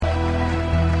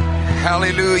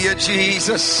Hallelujah,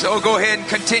 Jesus. So go ahead and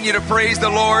continue to praise the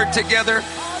Lord together.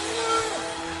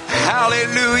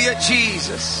 Hallelujah,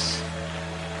 Jesus.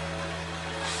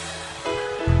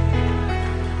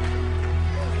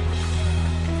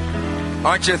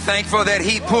 Aren't you thankful that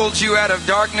He pulled you out of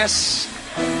darkness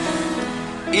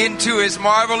into His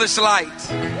marvelous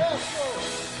light?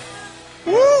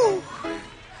 Woo!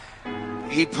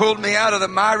 He pulled me out of the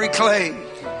miry clay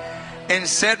and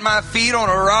set my feet on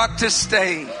a rock to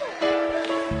stay.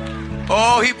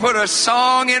 Oh, He put a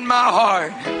song in my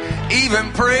heart,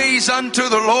 even praise unto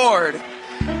the Lord.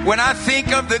 When I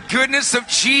think of the goodness of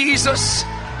Jesus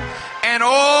and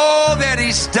all that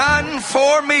He's done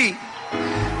for me,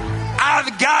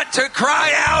 I've got to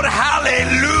cry out,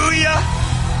 hallelujah.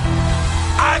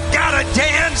 I've got to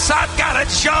dance, I've got to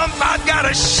jump, I've got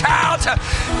to shout.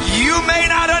 You may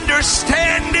not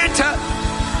understand it,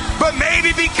 but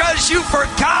maybe because you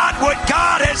forgot what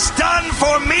God has done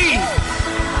for me,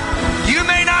 you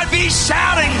may not be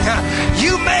shouting,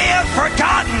 you may have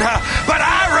forgotten, but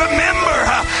I remember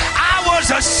I was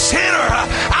a sinner,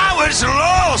 I was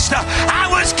lost, I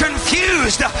was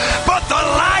confused, but the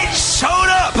light showed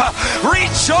up.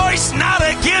 Rejoice not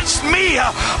against me,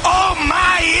 oh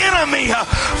my enemy,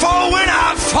 for when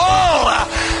I fall,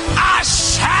 I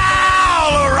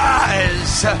shall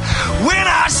arise. When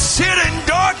I sit in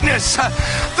darkness,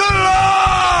 the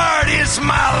Lord is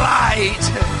my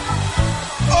light.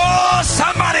 Oh,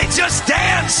 somebody just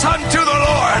dance unto the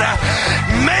Lord.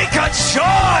 Make a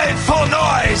joyful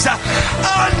noise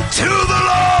unto the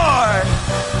Lord.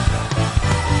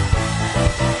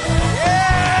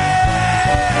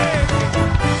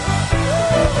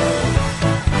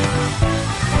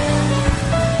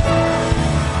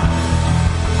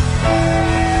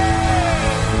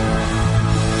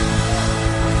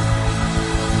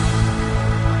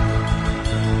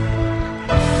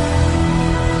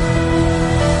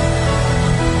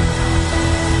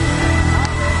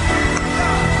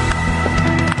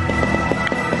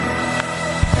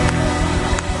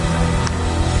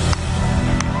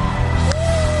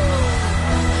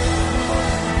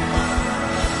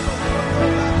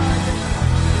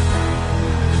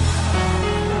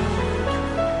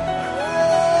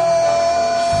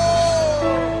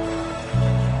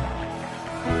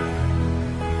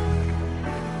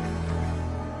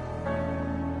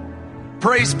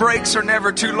 Praise breaks are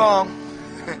never too long.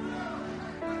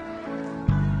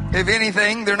 If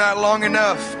anything, they're not long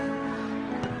enough.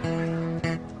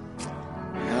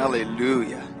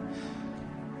 Hallelujah.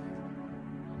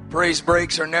 Praise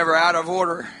breaks are never out of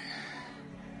order.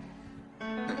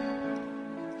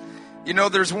 You know,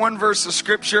 there's one verse of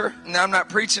scripture. Now, I'm not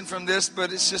preaching from this,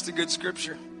 but it's just a good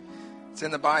scripture. It's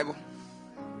in the Bible.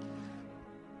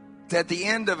 It's at the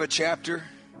end of a chapter.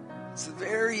 It's the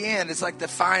very end. It's like the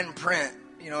fine print.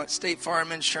 You know, at State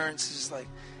Farm Insurance, it's like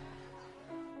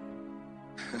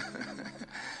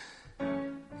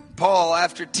Paul,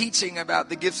 after teaching about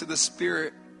the gifts of the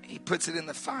Spirit, he puts it in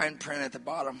the fine print at the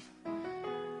bottom.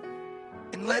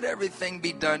 And let everything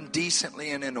be done decently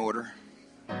and in order.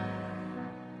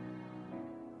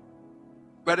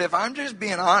 But if I'm just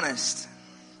being honest,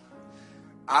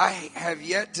 I have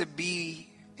yet to be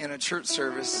in a church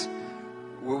service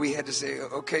where we had to say,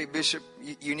 okay, Bishop,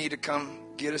 you need to come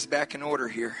get us back in order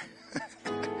here.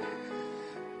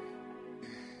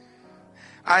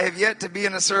 I have yet to be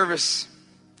in a service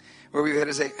where we had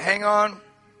to say, hang on,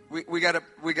 we got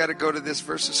to go to this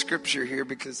verse of scripture here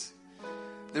because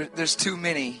there's too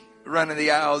many running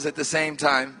the aisles at the same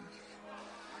time.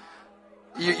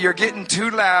 You're getting too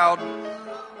loud.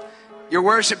 You're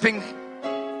worshiping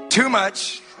too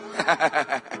much.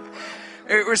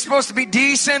 We're supposed to be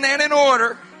decent and in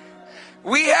order.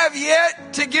 We have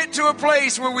yet to get to a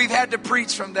place where we've had to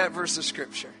preach from that verse of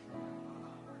scripture.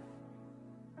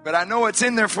 But I know it's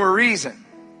in there for a reason.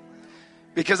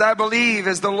 Because I believe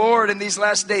as the Lord in these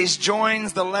last days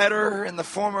joins the latter and the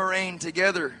former rain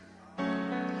together,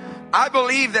 I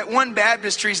believe that one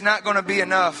baptistry is not going to be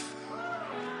enough.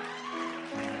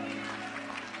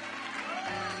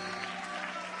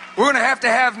 We're going to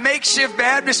have makeshift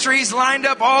baptistries lined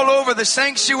up all over the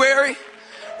sanctuary.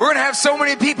 We're going to have so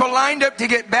many people lined up to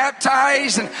get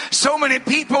baptized and so many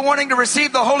people wanting to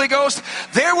receive the Holy Ghost.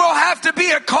 There will have to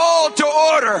be a call to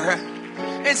order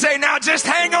and say, now just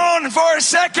hang on for a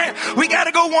second. We got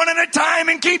to go one at a time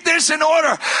and keep this in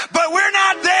order. But we're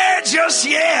not there just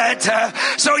yet.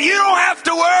 So you don't have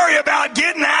to worry about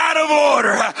getting out of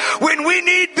order. When we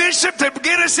need Bishop to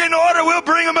get us in order, we'll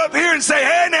bring him up here and say,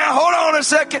 hey, now hold on a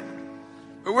second.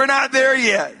 But we're not there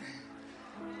yet.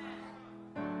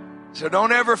 So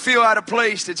don't ever feel out of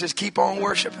place to just keep on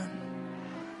worshiping.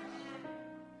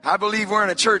 I believe we're in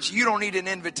a church. You don't need an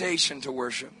invitation to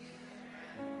worship.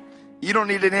 You don't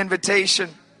need an invitation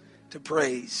to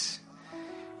praise.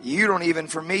 You don't even,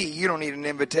 for me, you don't need an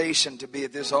invitation to be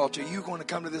at this altar. You're going to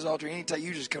come to this altar anytime.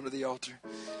 You just come to the altar.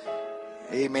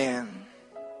 Amen.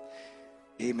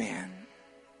 Amen.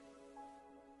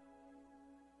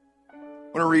 I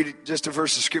want to read just a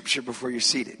verse of scripture before you're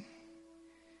seated.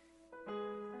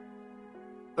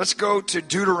 Let's go to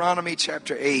Deuteronomy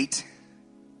chapter 8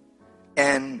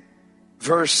 and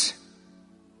verse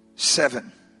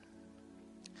 7.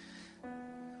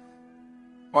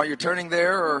 While you're turning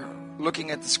there or looking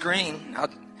at the screen, I'll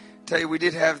tell you, we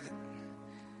did have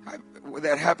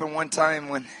that happen one time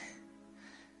when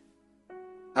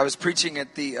I was preaching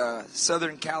at the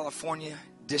Southern California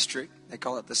district. They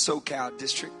call it the SoCal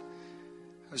district.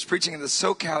 I was preaching in the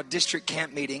SoCal district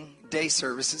camp meeting, day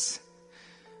services.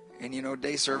 And, you know,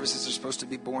 day services are supposed to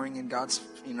be boring, and God's,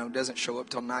 doesn't show up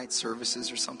till night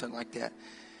services or something like that.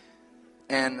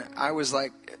 And I was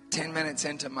like 10 minutes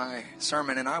into my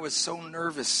sermon, and I was so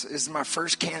nervous. This is my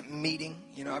first camp meeting.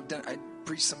 I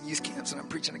preached some youth camps, and I'm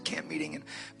preaching a camp meeting, and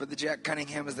Brother Jack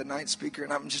Cunningham is the night speaker,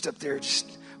 and I'm just up there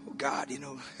oh God,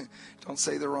 don't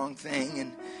say the wrong thing.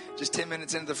 And just 10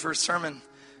 minutes into the first sermon,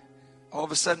 all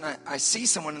of a sudden I see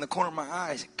someone in the corner of my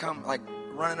eye come like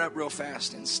running up real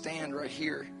fast and stand right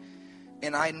here.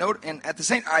 And I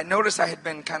noticed I had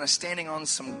been kind of standing on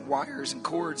some wires and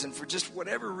cords, and for just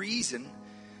whatever reason,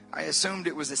 I assumed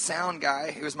it was a sound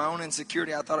guy. It was my own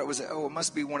insecurity. I thought it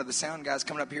must be one of the sound guys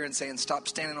coming up here and saying, "Stop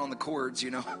standing on the cords,"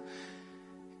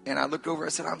 And I looked over, I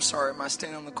said, "I'm sorry, am I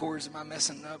standing on the cords? Am I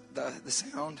messing up the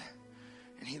sound?"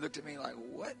 And he looked at me like,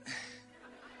 "What?"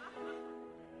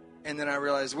 And then I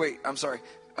realized, wait, I'm sorry.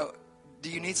 "Oh,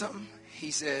 do you need something?" He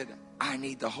said, "I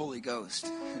need the Holy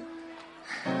Ghost."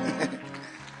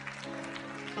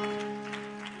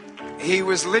 He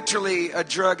was literally a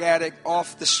drug addict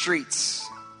off the streets.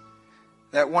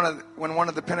 That when one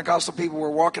of the Pentecostal people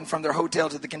were walking from their hotel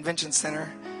to the convention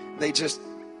center, they just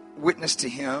witnessed to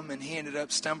him, and he ended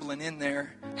up stumbling in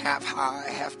there, half high,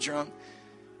 half drunk,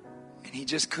 and he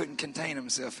just couldn't contain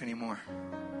himself anymore.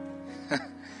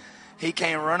 He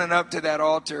came running up to that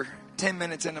altar 10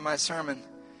 minutes into my sermon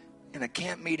in a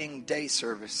camp meeting day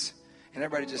service, and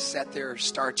everybody just sat there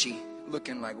starchy,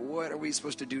 looking like, what are we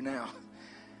supposed to do now?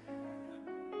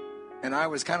 And I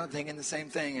was kind of thinking the same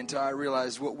thing until I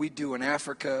realized what we do in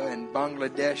Africa and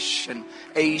Bangladesh and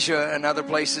Asia and other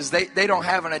places. They don't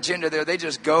have an agenda there. They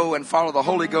just go and follow the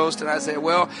Holy Ghost. And I said,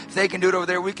 well, if they can do it over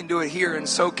there, we can do it here in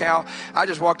SoCal. I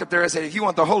just walked up there and said, if you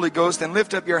want the Holy Ghost, then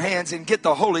lift up your hands and get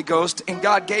the Holy Ghost. And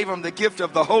God gave them the gift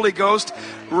of the Holy Ghost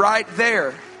right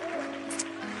there.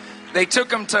 They took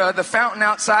them to the fountain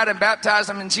outside and baptized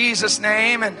them in Jesus'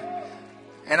 name.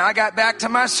 And I got back to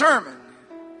my sermon.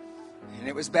 And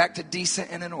it was back to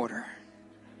decent and in order.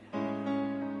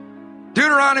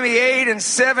 Deuteronomy 8 and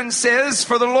 7 says,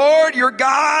 "For the Lord your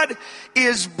God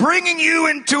is bringing you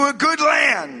into a good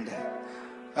land,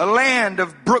 a land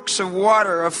of brooks of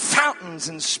water, of fountains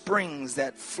and springs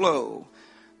that flow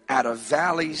out of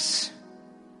valleys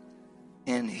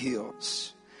and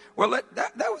hills." Well,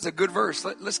 that was a good verse.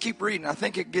 Let's keep reading. I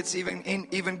think it gets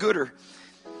even gooder.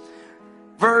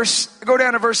 Go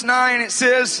down to verse 9. It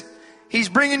says, He's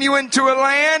bringing you into a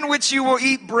land which you will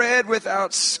eat bread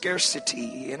without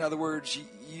scarcity. In other words,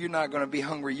 you're not going to be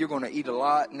hungry. You're going to eat a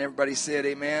lot. And everybody said,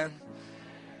 amen.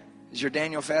 Is your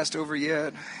Daniel fast over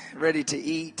yet? Ready to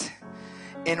eat.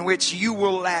 In which you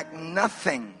will lack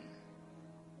nothing.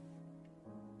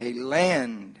 A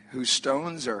land whose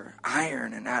stones are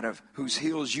iron and out of whose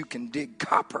hills you can dig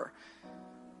copper.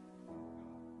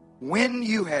 When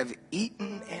you have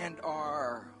eaten and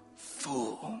are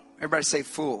full. Everybody say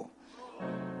full.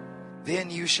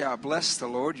 Then you shall bless the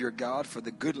Lord your God for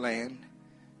the good land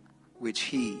which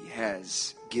he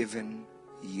has given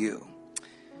you.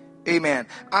 Amen.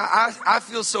 I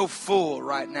feel so full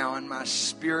right now in my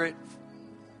spirit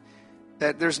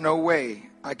that there's no way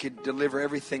I could deliver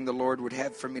everything the Lord would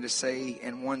have for me to say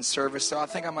in one service. So I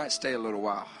think I might stay a little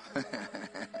while. A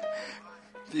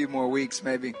few more weeks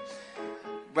maybe.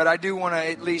 But I do want to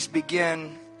at least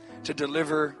begin to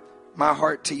deliver my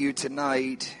heart to you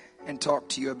tonight and talk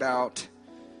to you about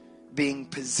being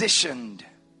positioned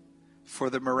for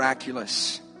the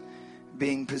miraculous.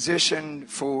 Being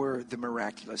positioned for the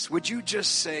miraculous. Would you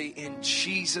just say, in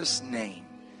Jesus' name?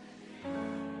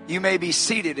 You may be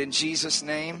seated in Jesus'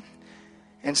 name.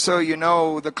 And so you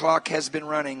know the clock has been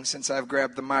running since I've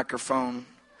grabbed the microphone.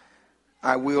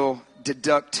 I will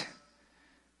deduct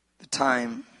the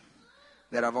time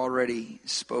that I've already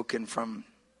spoken from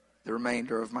the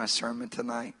remainder of my sermon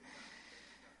tonight.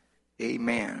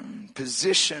 Amen.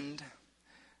 Positioned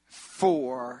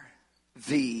for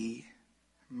the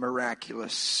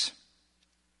miraculous.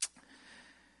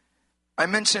 I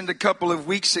mentioned a couple of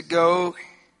weeks ago,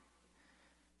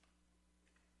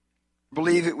 I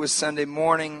believe it was Sunday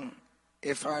morning,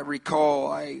 if I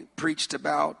recall, I preached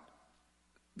about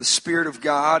the Spirit of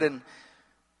God, and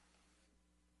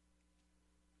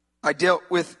I dealt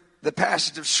with the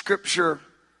passage of Scripture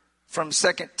from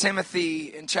 2 Timothy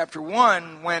in chapter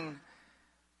 1 when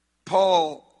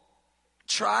Paul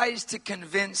tries to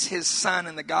convince his son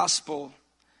in the gospel,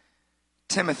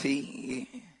 Timothy,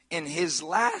 in his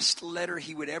last letter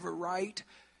he would ever write,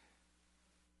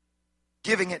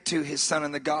 giving it to his son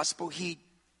in the gospel. He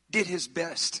did his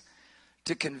best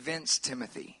to convince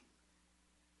Timothy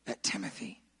that,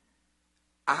 Timothy,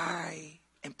 I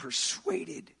am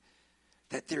persuaded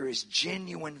that there is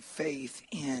genuine faith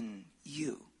in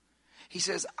you. He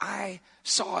says, I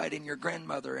saw it in your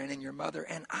grandmother and in your mother,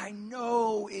 and I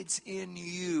know it's in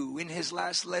you. In his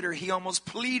last letter, he almost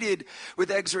pleaded with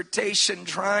exhortation,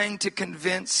 trying to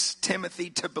convince Timothy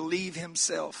to believe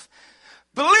himself.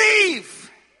 Believe!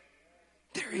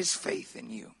 There is faith in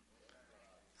you.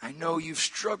 I know you've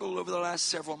struggled over the last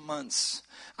several months.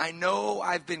 I know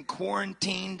I've been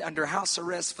quarantined under house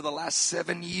arrest for the last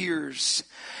 7 years.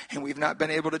 And we've not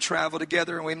been able to travel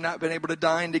together, and we've not been able to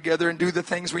dine together and do the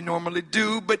things we normally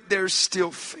do. But there's still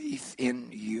faith in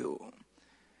you.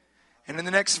 And in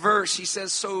the next verse, he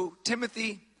says, so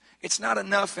Timothy, it's not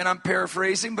enough, and I'm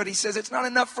paraphrasing, but he says, it's not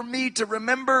enough for me to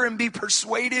remember and be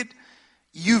persuaded.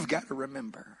 You've got to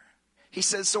remember. He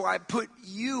says, so I put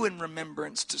you in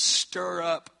remembrance to stir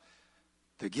up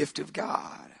the gift of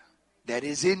God that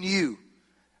is in you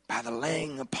by the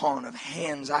laying upon of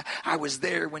hands. I was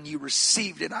there when you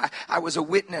received it. I was a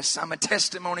witness. I'm a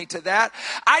testimony to that.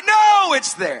 I know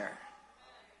it's there.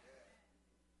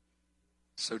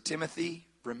 So Timothy,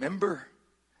 remember,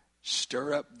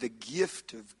 stir up the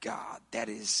gift of God that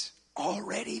is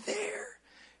already there.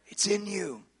 It's in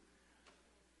you.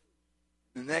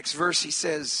 The next verse he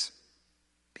says,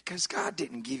 because God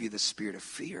didn't give you the spirit of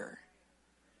fear.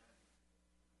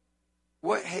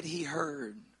 What had he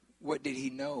heard? What did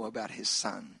he know about his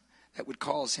son that would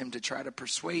cause him to try to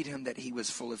persuade him that he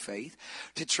was full of faith?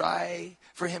 To try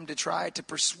to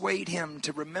persuade him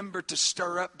to remember to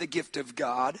stir up the gift of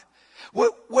God.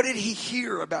 What did he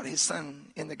hear about his son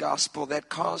in the gospel that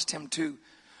caused him to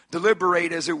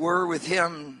deliberate, as it were, with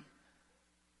him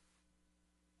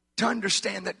to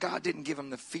understand that God didn't give him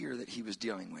the fear that he was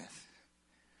dealing with?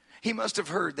 He must have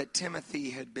heard that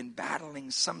Timothy had been battling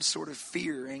some sort of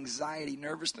fear, anxiety,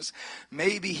 nervousness.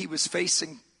 Maybe he was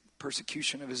facing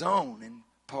persecution of his own. And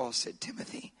Paul said,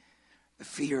 Timothy, the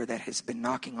fear that has been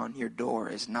knocking on your door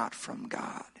is not from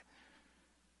God.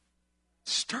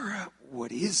 Stir up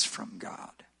what is from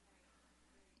God,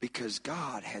 because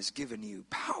God has given you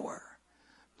power,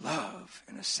 love,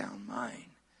 and a sound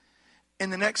mind. In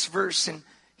the next verse, and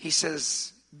he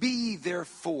says, be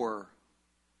therefore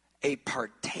a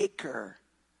partaker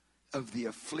of the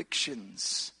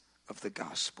afflictions of the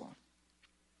gospel.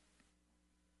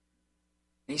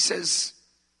 And he says,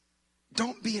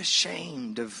 don't be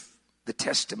ashamed of the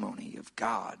testimony of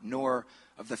God, nor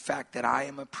of the fact that I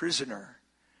am a prisoner.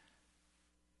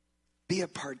 Be a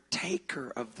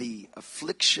partaker of the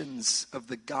afflictions of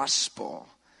the gospel.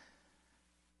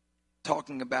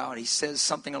 Talking about, he says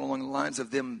something along the lines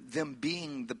of them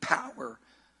being the power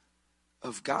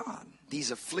of God.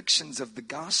 These afflictions of the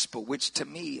gospel, which to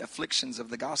me, afflictions of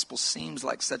the gospel seems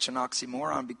like such an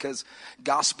oxymoron, because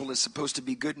gospel is supposed to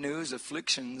be good news.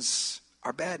 Afflictions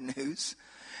are bad news.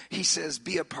 He says,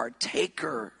 be a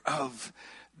partaker of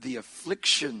the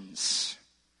afflictions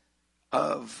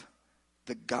of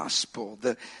the gospel,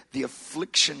 the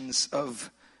afflictions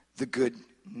of the good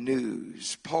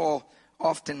news. Paul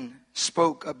often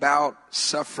spoke about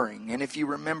suffering. And if you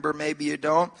remember, maybe you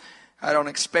don't, I don't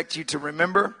expect you to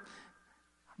remember,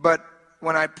 but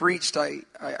when I preached a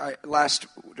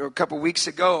couple weeks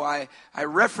ago, I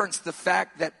referenced the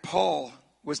fact that Paul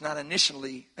was not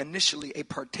initially a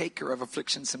partaker of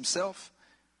afflictions himself.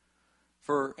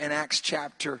 For in Acts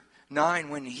chapter 9,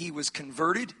 when he was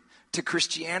converted to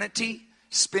Christianity,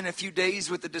 spent a few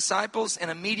days with the disciples and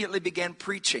immediately began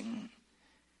preaching.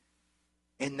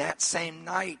 In that same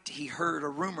night, he heard a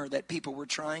rumor that people were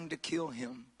trying to kill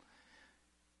him.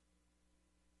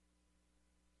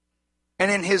 And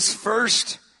in his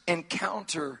first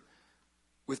encounter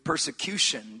with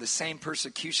persecution, the same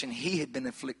persecution he had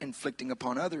been inflicting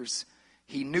upon others,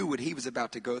 he knew what he was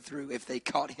about to go through if they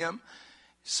caught him.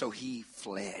 So he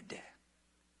fled.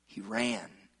 He ran.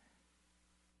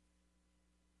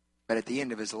 But at the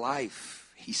end of his life,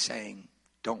 he's saying,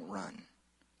 don't run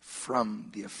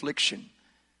from the affliction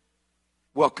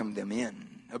Welcome them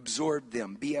in. Absorb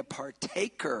them. Be a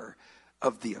partaker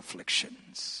of the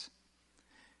afflictions.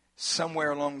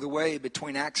 Somewhere along the way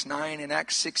between Acts 9 and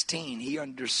Acts 16, he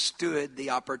understood the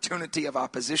opportunity of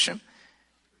opposition.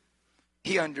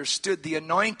 He understood the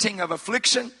anointing of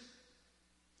affliction.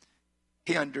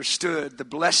 He understood the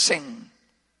blessing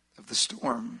of the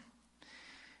storm.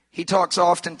 He talks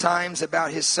oftentimes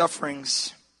about his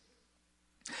sufferings.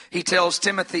 He tells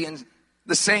Timothy in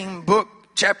the same book,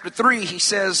 chapter 3, he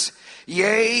says,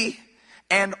 "Yea,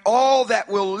 and all that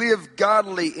will live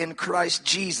godly in Christ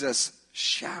Jesus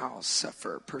shall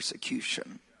suffer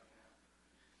persecution."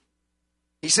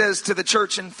 He says to the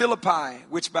church in Philippi,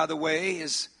 which by the way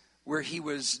is where he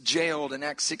was jailed in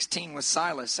Acts 16 with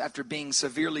Silas after being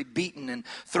severely beaten and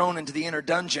thrown into the inner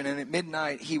dungeon. And at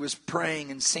midnight he was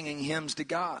praying and singing hymns to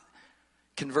God.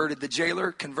 Converted the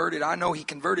jailer, I know he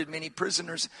converted many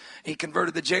prisoners. He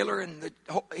converted the jailer and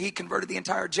he converted the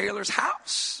entire jailer's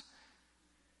house.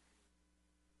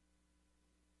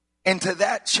 And to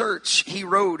that church he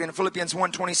wrote in Philippians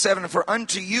 1:27, "For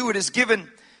unto you it is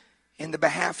given in the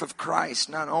behalf of Christ,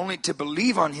 not only to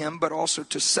believe on him, but also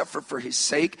to suffer for his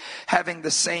sake, having the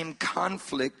same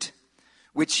conflict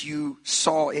which you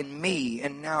saw in me,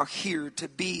 and now hear to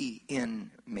be in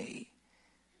me."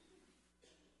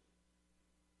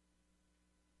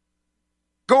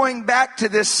 Going back to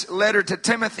this letter to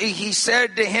Timothy, he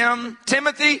said to him,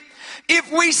 "Timothy,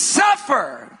 if we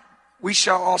suffer, we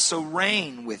shall also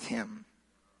reign with him.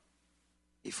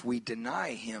 If we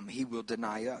deny him, he will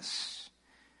deny us."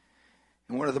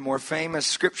 And one of the more famous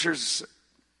scriptures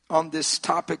on this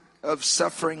topic of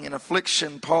suffering and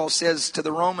affliction, Paul says to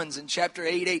the Romans in chapter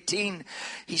 8:18,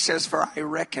 he says, "For I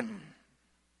reckon,"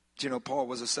 do you know Paul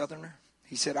was a southerner?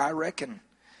 He said, "I reckon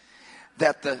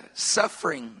that the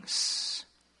sufferings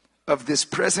of this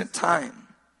present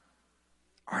time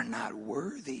are not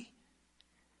worthy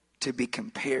to be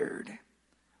compared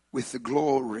with the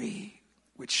glory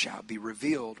which shall be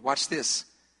revealed." Watch this.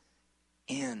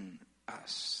 In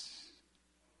us.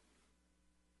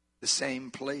 The same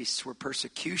place where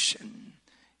persecution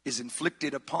is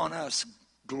inflicted upon us,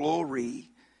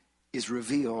 glory is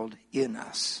revealed in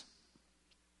us.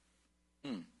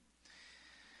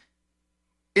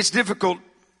 It's difficult.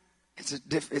 It's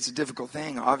a difficult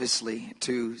thing, obviously,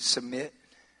 to submit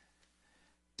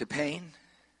to pain.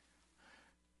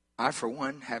 I, for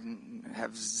one,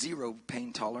 have zero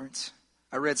pain tolerance.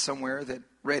 I read somewhere that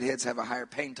redheads have a higher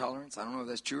pain tolerance. I don't know if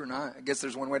that's true or not. I guess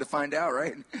there's one way to find out,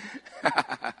 right?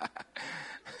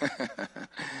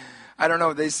 I don't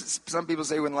know. Some people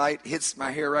say when light hits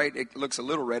my hair right, it looks a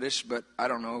little reddish, but I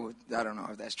don't know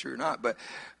if that's true or not. But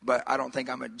I don't think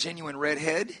I'm a genuine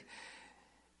redhead.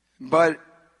 But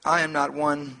I am not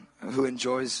one who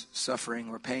enjoys suffering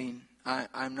or pain.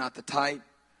 I'm not the type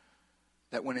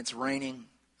that when it's raining,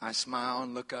 I smile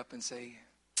and look up and say,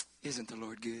 "Isn't the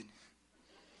Lord good?"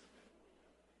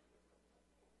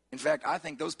 In fact, I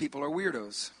think those people are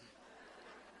weirdos.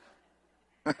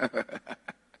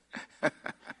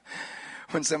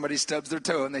 When somebody stubs their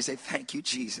toe and they say, "Thank you,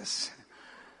 Jesus,"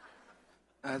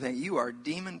 I think you are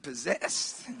demon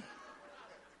possessed.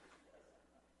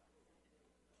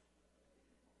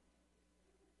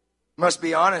 Must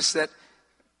be honest that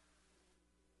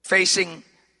facing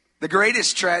the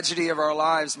greatest tragedy of our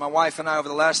lives, my wife and I, over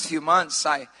the last few months,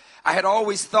 I had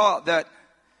always thought that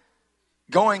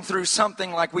going through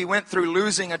something like we went through,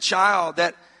 losing a child,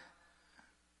 that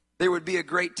there would be a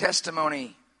great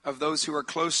testimony of those who are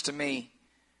close to me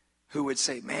who would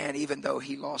say, "Man, even though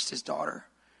he lost his daughter,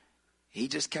 he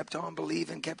just kept on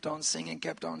believing, kept on singing,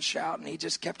 kept on shouting. He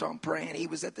just kept on praying. He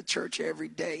was at the church every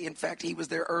day. In fact, he was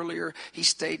there earlier. He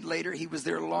stayed later. He was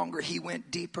there longer. He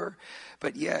went deeper."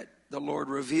 But yet, the Lord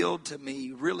revealed to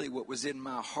me really what was in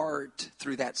my heart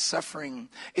through that suffering.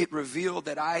 It revealed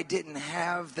that I didn't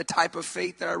have the type of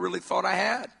faith that I really thought I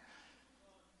had.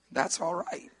 That's all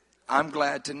right. I'm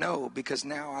glad to know, because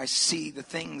now I see the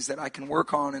things that I can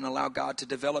work on and allow God to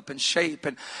develop and shape.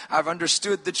 And I've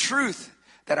understood the truth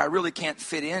that I really can't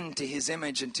fit into his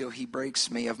image until he breaks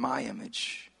me of my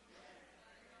image.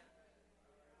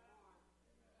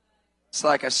 It's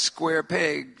like a square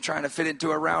peg trying to fit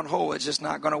into a round hole. It's just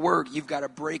not going to work. You've got to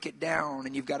break it down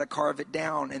and you've got to carve it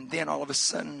down. And then all of a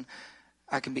sudden,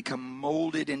 I can become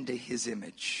molded into his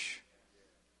image.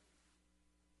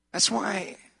 That's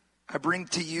why I bring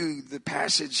to you the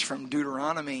passage from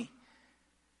Deuteronomy.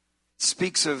 It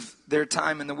speaks of their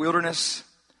time in the wilderness,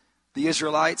 the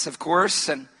Israelites, of course.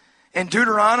 And in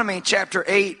Deuteronomy chapter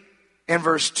 8 and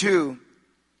verse 2,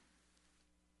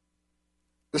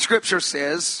 the scripture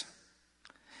says,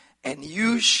 "And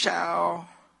you shall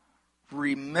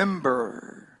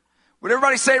remember." Would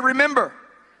everybody say remember?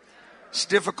 It's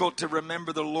difficult to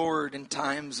remember the Lord in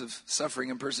times of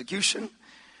suffering and persecution.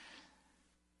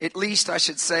 At least I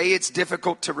should say it's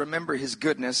difficult to remember his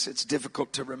goodness. It's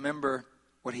difficult to remember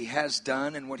what he has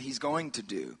done and what he's going to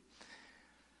do.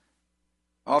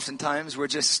 Oftentimes we're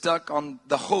just stuck on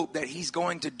the hope that he's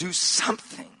going to do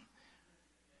something.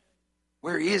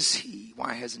 Where is he?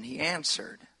 Why hasn't he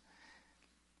answered?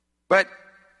 But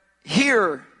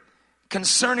here,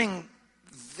 concerning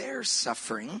their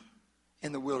suffering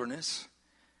in the wilderness,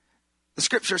 the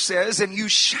scripture says, and you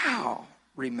shall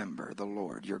remember the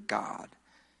Lord your God.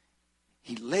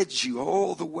 He led you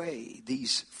all the way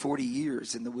these 40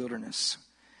 years in the wilderness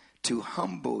to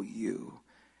humble you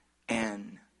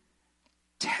and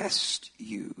test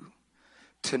you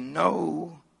to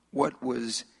know what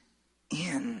was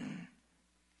in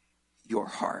your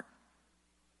heart.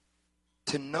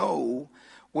 To know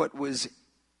what was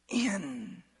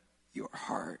in your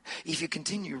heart. If you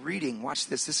continue reading, watch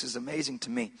this. This is amazing to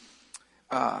me.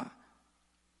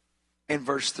 In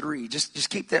verse 3, just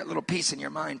keep that little piece in your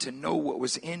mind, to know what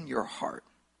was in your heart.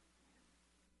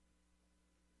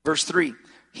 Verse 3,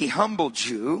 he humbled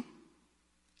you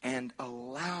and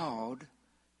allowed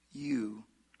you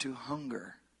to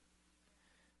hunger.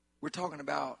 We're talking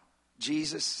about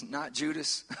Jesus, not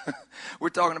Judas. We're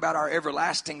talking about our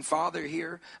everlasting Father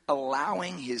here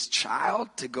allowing his child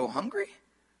to go hungry.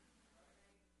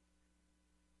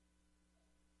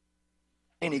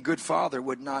 Any good father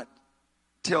would not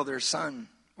tell their son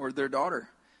or their daughter,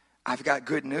 I've got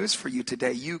good news for you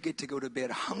today. You get to go to bed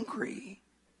hungry.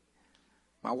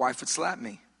 My wife would slap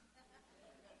me.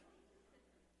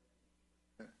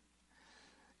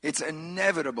 It's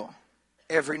inevitable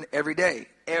every day,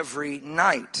 every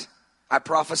night. I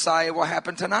prophesy it will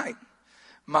happen tonight.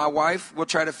 My wife will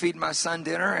try to feed my son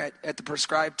dinner at the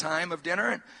prescribed time of dinner,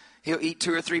 and he'll eat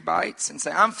 2 or 3 bites and say,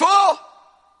 I'm full.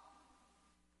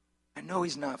 I know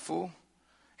he's not full.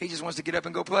 He just wants to get up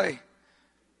and go play.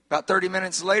 About 30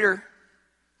 minutes later,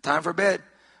 time for bed.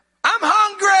 I'm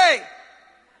hungry.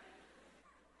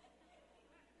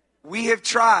 We have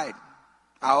tried,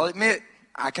 I'll admit,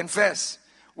 I confess,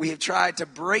 we have tried to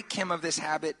break him of this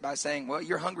habit by saying, well,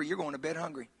 you're hungry, you're going to bed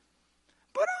hungry.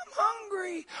 But I'm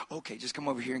hungry. Okay, just come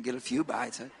over here and get a few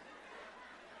bites.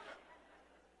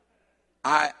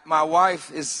 My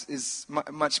wife is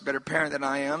a much better parent than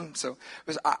I am. So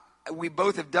we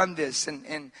both have done this,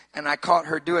 and I caught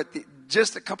her do it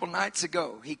just a couple nights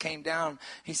ago. He came down.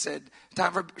 He said,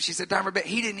 she said, time for bed.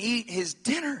 He didn't eat his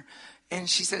dinner. And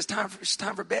she says, it's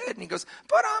time for bed. And he goes,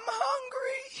 but I'm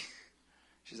hungry.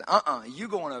 She said, you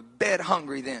going to bed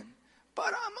hungry then. But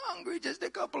I'm hungry, just a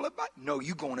couple of bites. No,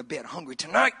 you going to bed hungry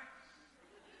tonight.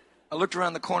 I looked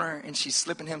around the corner and she's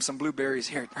slipping him some blueberries.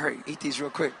 Here, hurry, eat these real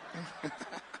quick.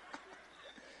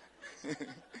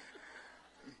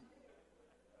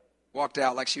 Walked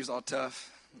out like she was all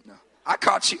tough. No, I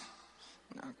caught you.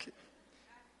 No, okay.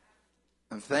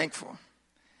 I'm thankful.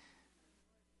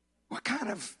 What kind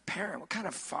of parent, what kind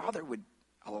of father would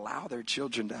allow their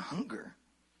children to hunger?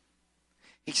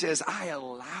 He says, I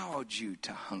allowed you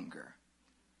to hunger.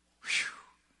 Whew.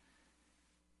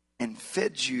 And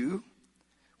fed you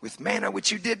with manna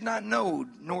which you did not know,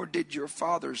 nor did your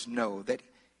fathers know, that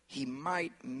he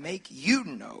might make you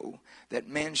know that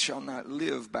man shall not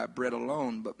live by bread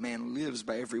alone, but man lives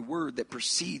by every word that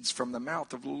proceeds from the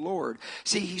mouth of the Lord.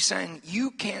 See, he's saying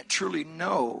you can't truly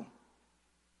know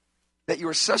that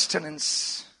your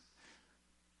sustenance,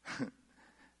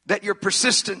 that your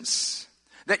persistence,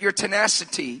 that your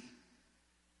tenacity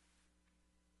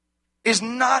is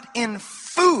not in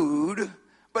food,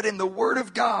 but in the Word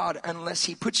of God, unless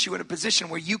he puts you in a position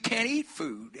where you can't eat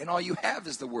food and all you have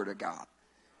is the Word of God.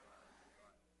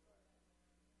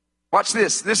 Watch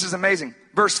this. This is amazing.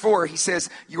 Verse 4, he says,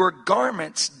 your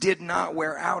garments did not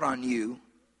wear out on you.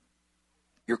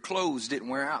 Your clothes didn't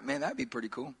wear out. Man, that'd be pretty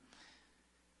cool.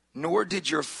 Nor did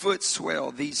your foot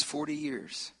swell these 40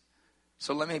 years.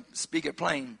 So let me speak it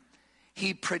plain.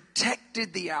 He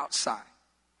protected the outside,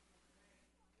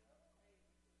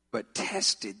 but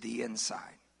tested the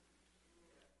inside.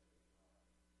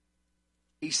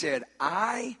 He said,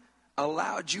 I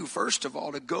allowed you, first of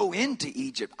all, to go into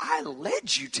Egypt. I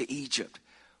led you to Egypt.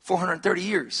 430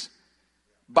 years.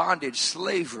 Bondage,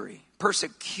 slavery,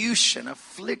 persecution,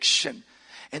 affliction.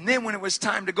 And then when it was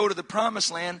time to go to the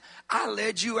promised land, I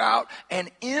led you out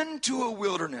and into a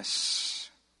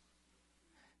wilderness.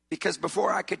 Because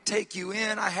before I could take you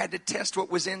in, I had to test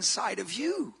what was inside of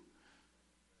you.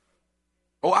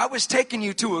 Oh, I was taking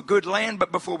you to a good land,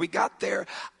 but before we got there,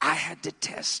 I had to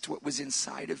test what was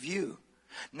inside of you.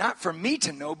 Not for me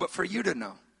to know, but for you to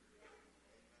know.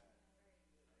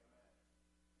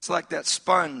 It's like that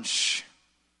sponge.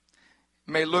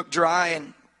 may look dry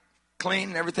and clean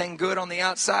and everything good on the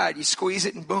outside. You squeeze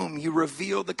it and boom, you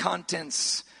reveal the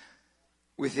contents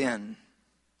within.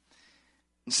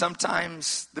 And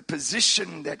sometimes the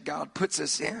position that God puts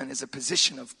us in is a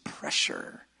position of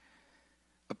pressure,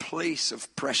 a place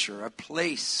of pressure, a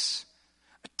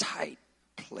tight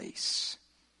place.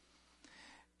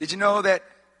 Did you know that,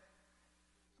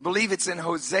 I believe it's in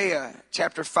Hosea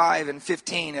chapter 5 and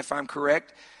 15, if I'm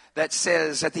correct, that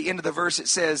says, at the end of the verse, it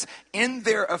says, in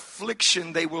their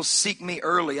affliction they will seek me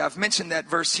early. I've mentioned that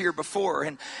verse here before.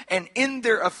 And in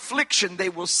their affliction they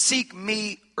will seek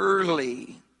me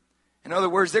early. In other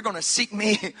words, they're going to seek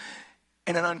me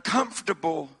in an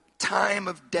uncomfortable time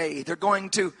of day. They're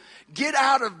going to get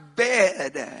out of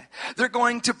bed. They're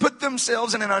going to put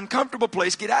themselves in an uncomfortable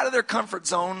place, get out of their comfort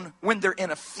zone when they're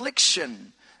in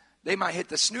affliction. They might hit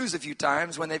the snooze a few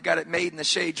times when they've got it made in the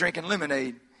shade drinking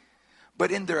lemonade.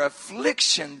 But in their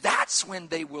affliction, that's when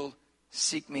they will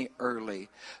seek me early.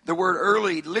 The word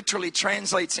early literally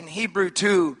translates in Hebrew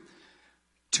to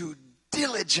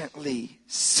diligently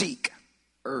seek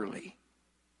early.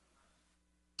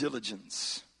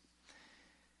 Diligence.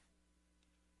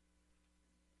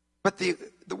 But the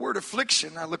word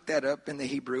affliction, I looked that up in the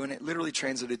Hebrew, and it literally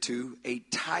translated to a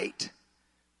tight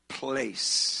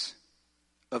place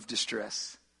of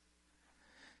distress.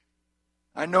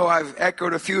 I know I've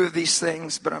echoed a few of these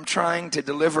things, but I'm trying to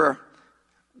deliver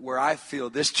where I feel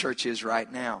this church is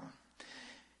right now.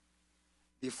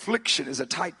 The affliction is a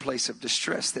tight place of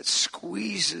distress that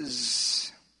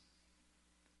squeezes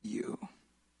you.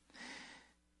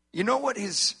 You know what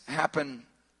has happened,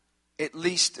 at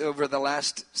least over the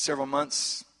last several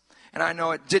months? And I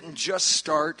know it didn't just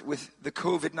start with the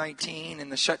COVID-19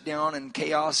 and the shutdown and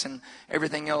chaos and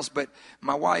everything else, but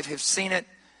my wife has seen it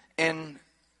in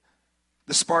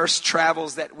the sparse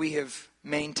travels that we have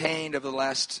maintained over the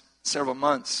last several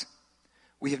months.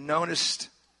 We have noticed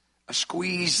a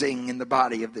squeezing in the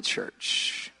body of the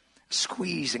church. A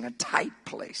squeezing, a tight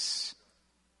place.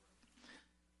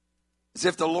 As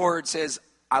if the Lord says,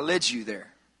 I led you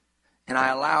there. And I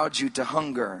allowed you to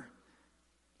hunger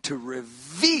to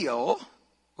reveal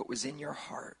what was in your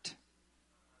heart.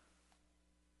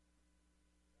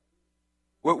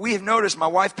 What we have noticed, my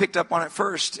wife picked up on it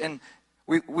first, and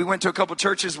we went to a couple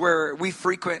churches where we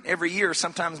frequent every year,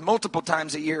 sometimes multiple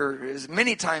times a year, as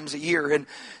many times a year, and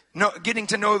getting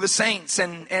to know the saints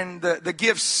and the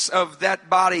gifts of that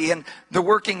body and the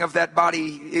working of that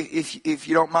body, if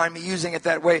you don't mind me using it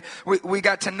that way. We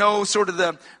got to know sort of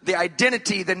the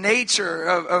identity, the nature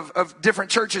of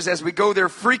different churches as we go there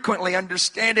frequently,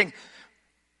 understanding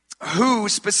who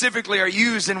specifically are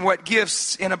used in what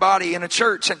gifts in a body, in a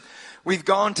church. And we've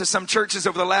gone to some churches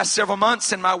over the last several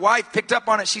months, and my wife picked up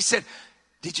on it. She said,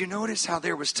 did you notice how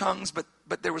there was tongues, but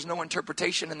there was no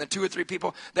interpretation? And the 2 or 3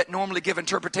 people that normally give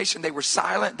interpretation, they were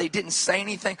silent. They didn't say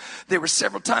anything. There were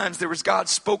several times there was God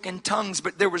spoke in tongues,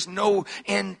 but there was no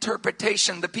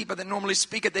interpretation. The people that normally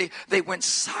speak it, they went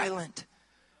silent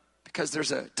because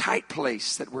there's a tight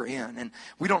place that we're in. And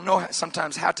we don't know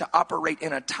sometimes how to operate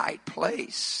in a tight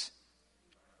place.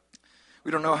 We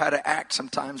don't know how to act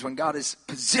sometimes when God is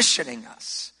positioning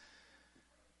us.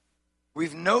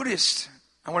 We've noticed,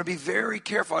 I want to be very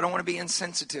careful. I don't want to be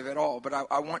insensitive at all, but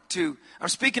I'm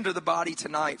speaking to the body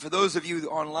tonight. For those of you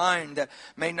online that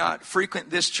may not frequent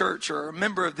this church or a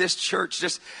member of this church,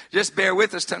 just bear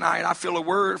with us tonight. I feel a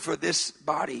word for this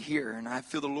body here, and I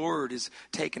feel the Lord is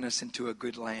taking us into a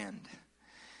good land.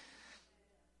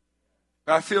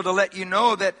 I feel to let you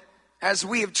know that as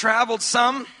we have traveled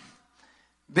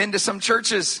been to some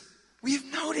churches, we've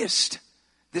noticed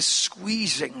this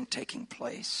squeezing taking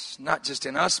place, not just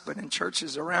in us, but in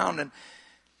churches around. And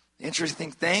the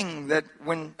interesting thing that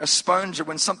when a sponge or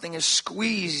when something is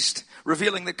squeezed,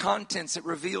 revealing the contents, it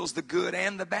reveals the good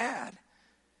and the bad.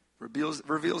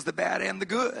 Reveals the bad and the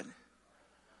good.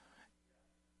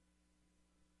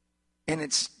 And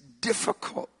it's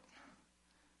difficult.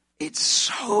 It's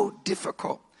so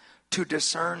difficult to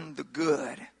discern the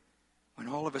good when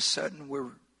all of a sudden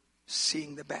we're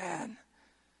seeing the bad.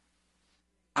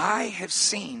 I have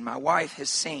seen, my wife has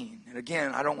seen, and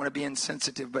again, I don't want to be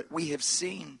insensitive, but we have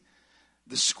seen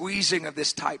the squeezing of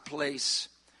this tight place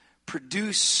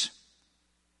produce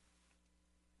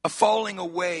a falling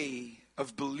away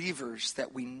of believers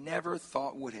that we never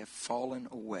thought would have fallen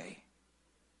away.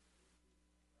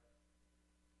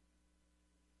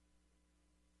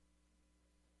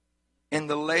 In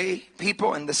the lay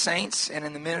people and the saints and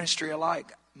in the ministry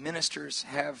alike, ministers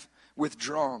have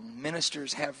withdrawn.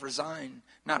 Ministers have resigned.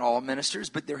 Not all ministers,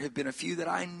 but there have been a few that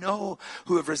I know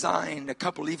who have resigned. A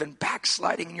couple even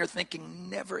backsliding, and you're thinking,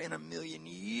 never in a million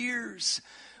years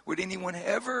would anyone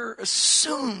ever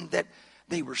assume that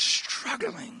they were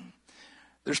struggling?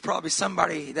 There's probably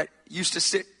somebody that used to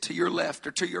sit to your left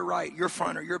or to your right, your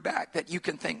front or your back, that you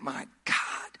can think, my God,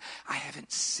 I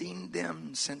haven't seen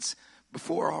them since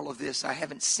before all of this. I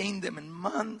haven't seen them in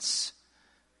months.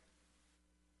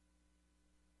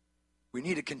 We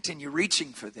need to continue reaching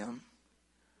for them.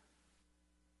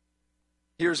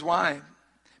 Here's why.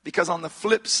 Because on the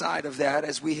flip side of that,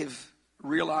 as we have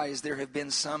realized there have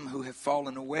been some who have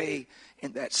fallen away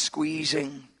in that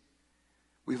squeezing,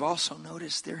 we've also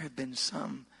noticed there have been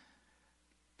some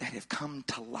that have come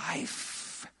to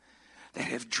life, that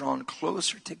have drawn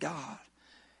closer to God,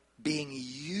 being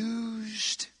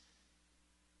used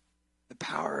the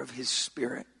power of His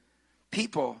Spirit.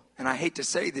 People, and I hate to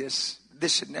say this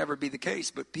should never be the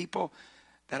case, but people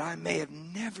that I may have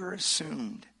never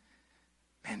assumed,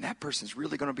 man, that person's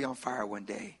really going to be on fire one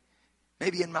day.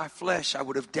 Maybe in my flesh I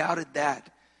would have doubted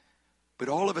that. But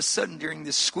all of a sudden during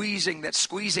this squeezing, that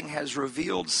squeezing has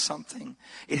revealed something.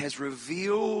 It has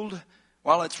revealed,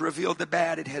 while it's revealed the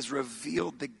bad, it has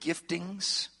revealed the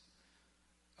giftings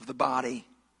of the body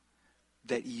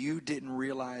that you didn't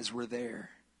realize were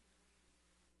there.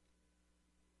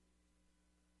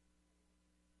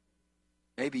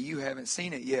 Maybe you haven't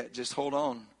seen it yet. Just hold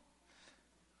on.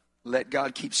 Let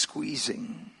God keep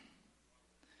squeezing.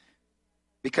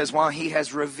 Because while He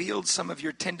has revealed some of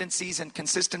your tendencies and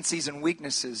consistencies and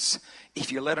weaknesses,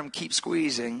 if you let Him keep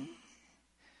squeezing,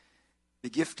 the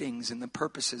giftings and the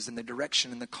purposes and the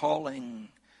direction and the calling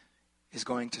is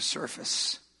going to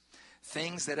surface.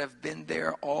 Things that have been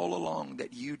there all along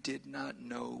that you did not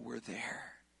know were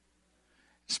there.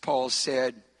 As Paul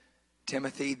said,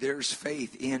 Timothy, there's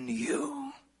faith in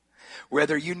you.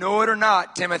 Whether you know it or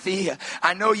not, Timothy,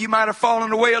 I know you might have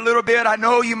fallen away a little bit. I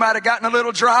know you might have gotten a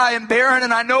little dry and barren,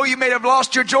 and I know you may have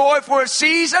lost your joy for a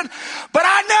season, but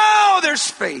I know there's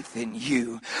faith in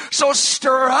you. So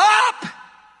stir up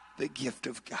the gift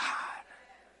of God.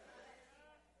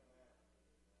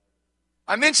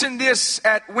 I mentioned this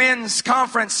at Wynn's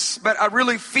conference, but I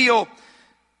really feel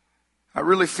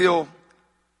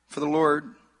for the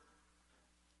Lord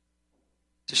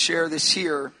to share this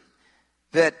here,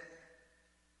 that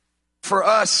for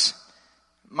us,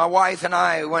 my wife and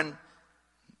I, when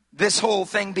this whole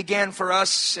thing began for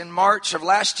us in March of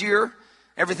last year,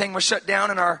 everything was shut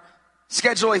down and our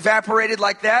schedule evaporated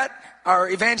like that, our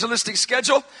evangelistic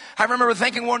schedule. I remember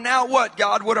thinking, well, now what,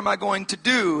 God? What am I going to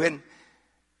do? And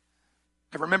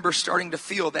I remember starting to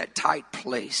feel that tight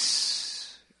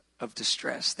place of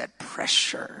distress, that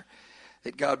pressure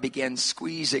that God began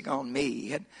squeezing on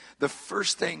me. And the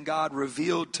first thing God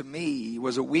revealed to me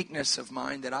was a weakness of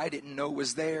mine that I didn't know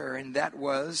was there. And that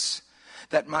was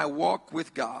that my walk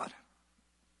with God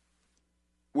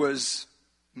was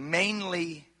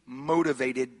mainly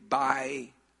motivated by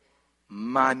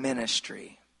my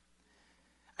ministry.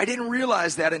 I didn't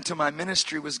realize that until my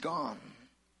ministry was gone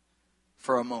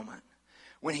for a moment.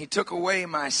 When He took away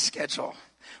my schedule,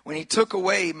 when He took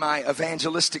away my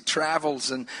evangelistic travels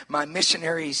and my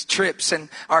missionaries trips and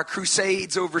our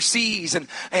crusades overseas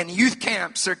and youth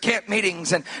camps or camp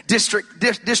meetings and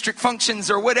district functions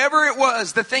or whatever it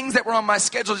was, the things that were on my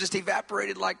schedule just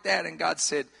evaporated like that. And God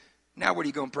said, now what are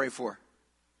you going to pray for?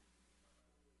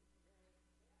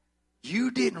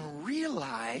 You didn't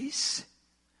realize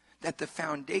that the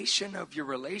foundation of your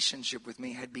relationship with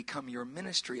me had become your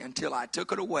ministry until I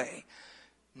took it away.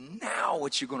 Now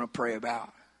what you going to pray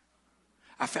about?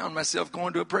 I found myself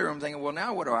going to a prayer room thinking, well,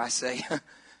 now what do I say?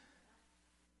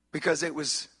 Because it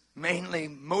was mainly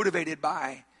motivated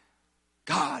by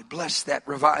God bless that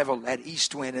revival at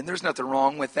East Wind. And there's nothing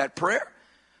wrong with that prayer.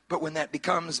 But when that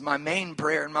becomes my main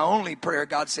prayer and my only prayer,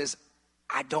 God says,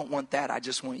 I don't want that. I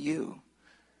just want you.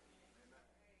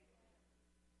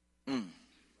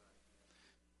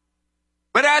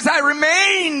 But as I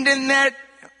remained in that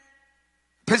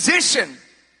position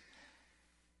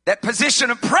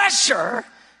of pressure,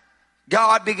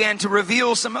 God began to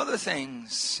reveal some other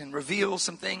things and reveal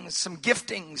some things, some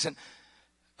giftings and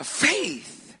a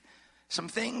faith, some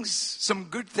things, some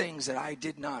good things that I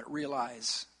did not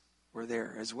realize were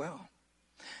there as well.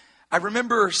 I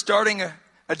remember starting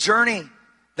a journey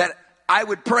that I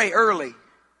would pray early,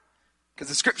 because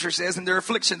the scripture says in their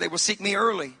affliction they will seek me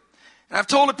early. And I've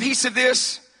told a piece of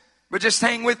this, but just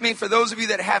hang with me for those of you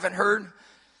that haven't heard.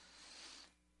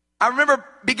 I remember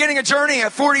beginning a journey, a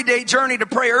 40-day journey to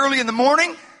pray early in the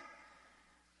morning.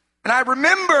 And I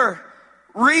remember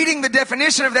reading the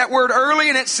definition of that word early,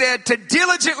 and it said to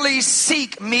diligently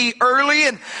seek me early.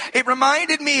 And it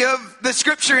reminded me of the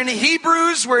scripture in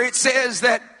Hebrews where it says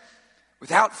that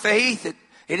without faith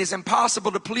it is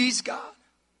impossible to please God.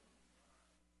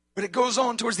 But it goes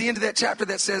on towards the end of that chapter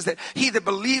that says that he that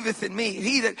believeth in me,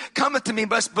 he that cometh to me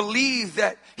must believe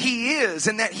that he is,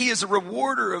 and that he is a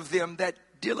rewarder of them that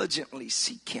diligently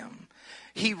seek him.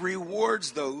 He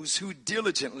rewards those who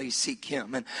diligently seek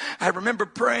him. And I remember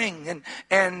praying,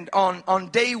 and on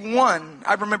day one,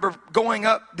 I remember going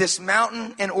up this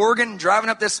mountain in Oregon, driving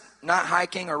up this, not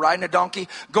hiking or riding a donkey,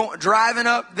 driving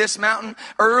up this mountain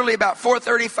early, about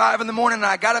 4:35 in the morning. And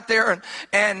I got up there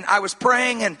and I was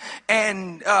praying,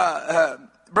 and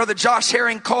Brother Josh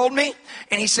Herring called me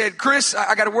and he said, Chris,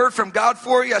 I got a word from God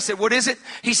for you. I said, what is it?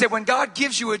 He said, when God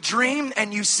gives you a dream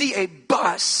and you see a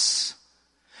bus,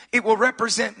 it will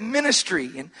represent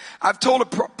ministry. And I've told a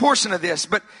portion of this,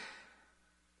 but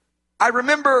I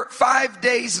remember 5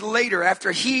 days later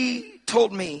after he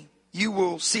told me, you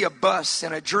will see a bus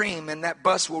in a dream and that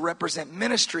bus will represent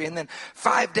ministry. And then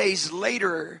 5 days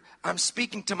later, I'm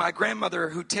speaking to my grandmother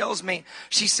who tells me,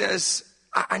 she says,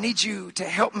 I need you to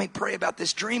help me pray about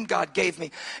this dream God gave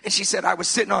me. And she said, I was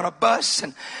sitting on a bus,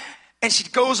 and she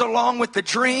goes along with the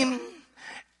dream.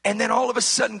 And then all of a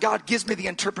sudden, God gives me the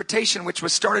interpretation, which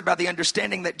was started by the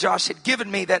understanding that Josh had given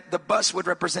me, that the bus would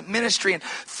represent ministry. And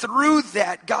through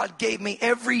that, God gave me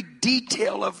every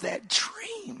detail of that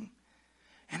dream.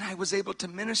 And I was able to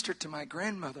minister to my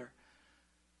grandmother.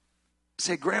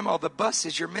 Say, Grandma, the bus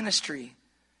is your ministry.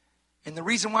 And the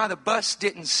reason why the bus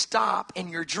didn't stop in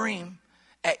your dream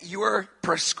at your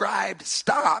prescribed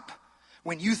stop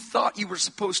when you thought you were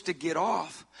supposed to get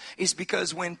off is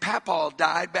because when Papaw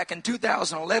died back in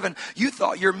 2011, you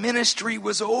thought your ministry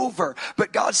was over.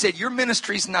 But God said, your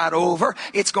ministry's not over.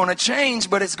 It's going to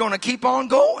change, but it's going to keep on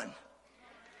going.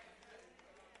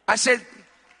 I said,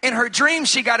 in her dream,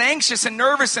 she got anxious and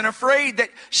nervous and afraid that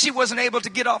she wasn't able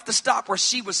to get off the stop where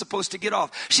she was supposed to get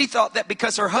off. She thought that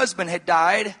because her husband had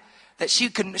died, that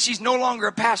she's no longer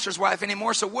a pastor's wife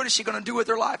anymore. So what is she going to do with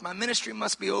her life? My ministry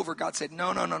must be over. God said,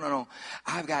 no.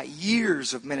 I've got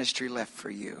years of ministry left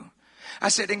for you. I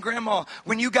said, and Grandma,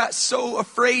 when you got so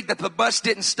afraid that the bus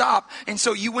didn't stop, and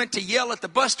so you went to yell at the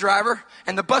bus driver,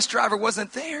 and the bus driver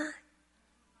wasn't there.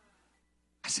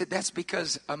 I said, that's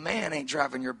because a man ain't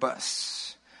driving your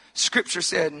bus. Scripture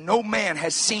said, no man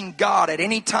has seen God at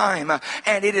any time,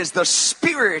 and it is the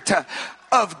Spirit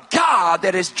of God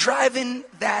that is driving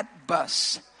that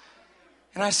bus.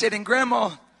 And I said, and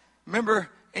Grandma, remember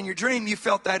in your dream you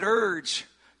felt that urge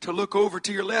to look over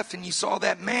to your left and you saw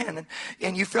that man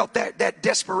and you felt that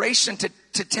desperation to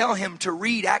tell him to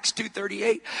read Acts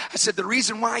 2:38. I said, the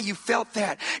reason why you felt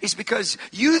that is because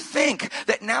you think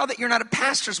that now that you're not a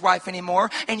pastor's wife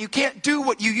anymore and you can't do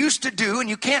what you used to do and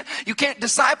you can't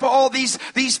disciple all these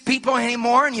people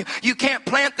anymore, and you can't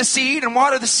plant the seed and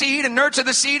water the seed and nurture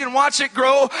the seed and watch it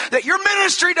grow, that your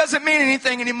ministry doesn't mean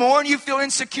anything anymore, and you feel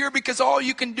insecure because all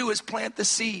you can do is plant the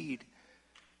seed.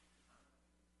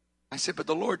 I said, but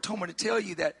the Lord told me to tell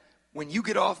you that when you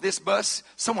get off this bus,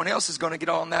 someone else is going to get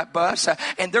on that bus,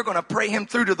 and they're going to pray him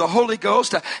through to the Holy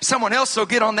Ghost. Someone else will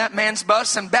get on that man's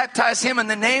bus and baptize him in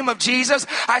the name of Jesus.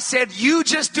 I said, you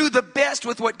just do the best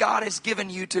with what God has given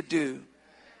you to do.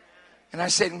 And I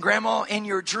said, and Grandma, in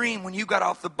your dream, when you got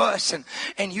off the bus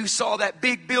and you saw that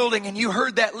big building and you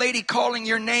heard that lady calling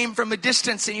your name from a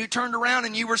distance and you turned around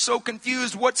and you were so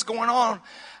confused, what's going on?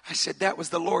 I said, that was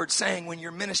the Lord saying, when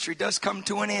your ministry does come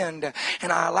to an end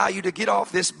and I allow you to get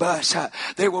off this bus,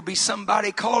 there will be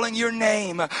somebody calling your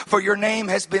name, for your name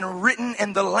has been written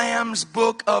in the Lamb's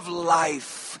book of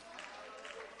life.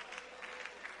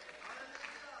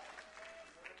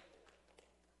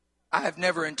 I have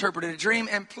never interpreted a dream,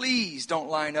 and please don't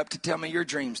line up to tell me your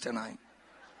dreams tonight.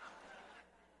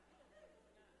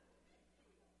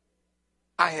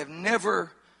 I have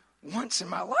never once in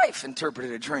my life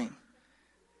interpreted a dream.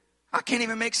 I can't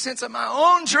even make sense of my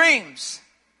own dreams.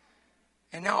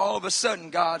 And now all of a sudden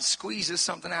God squeezes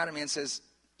something out of me and says,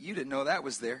 you didn't know that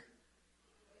was there.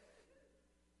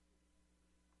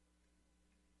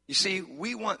 You see,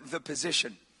 we want the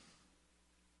position.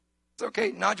 It's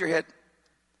okay, nod your head.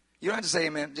 You don't have to say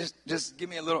amen. Just give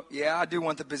me a little, yeah, I do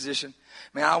want the position.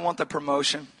 Man, I want the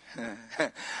promotion.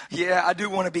 Yeah, I do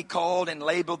want to be called and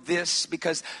labeled this,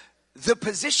 because the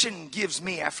position gives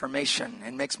me affirmation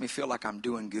and makes me feel like I'm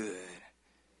doing good.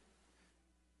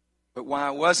 But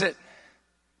why was it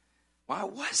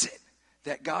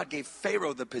that God gave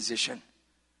Pharaoh the position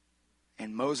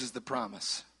and Moses the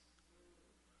promise?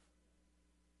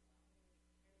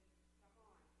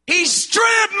 He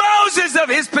stripped Moses of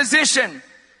his position.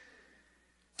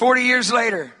 40 years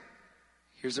later,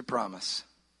 here's a promise.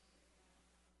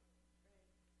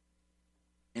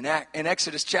 In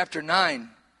Exodus chapter 9,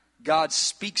 God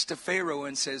speaks to Pharaoh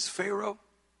and says, Pharaoh,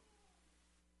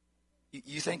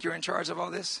 you think you're in charge of all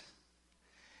this?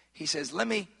 He says, let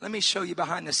me show you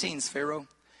behind the scenes, Pharaoh.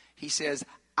 He says,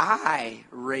 I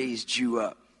raised you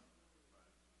up.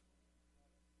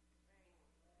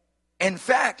 In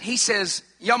fact, he says,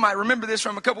 y'all might remember this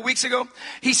from a couple weeks ago.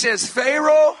 He says,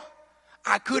 Pharaoh,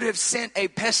 I could have sent a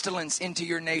pestilence into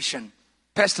your nation.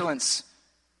 Pestilence,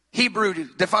 Hebrew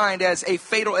defined as a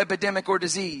fatal epidemic or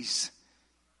disease.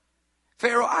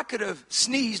 Pharaoh, I could have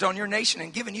sneezed on your nation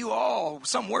and given you all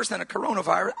something worse than a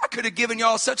coronavirus. I could have given you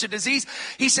all such a disease.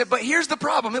 He said, but here's the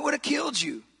problem. It would have killed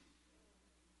you.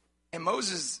 And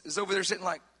Moses is over there sitting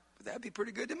like, that'd be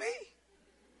pretty good to me.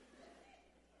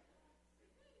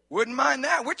 Wouldn't mind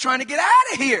that. We're trying to get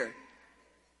out of here.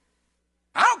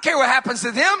 I don't care what happens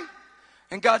to them.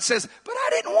 And God says, but I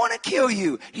didn't want to kill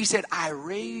you. He said, I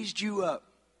raised you up.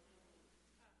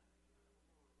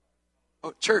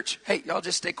 Oh, church, hey, y'all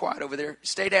just stay quiet over there.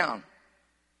 Stay down.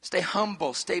 Stay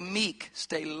humble. Stay meek.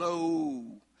 Stay low.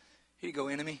 Here you go,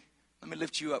 enemy. Let me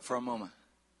lift you up for a moment.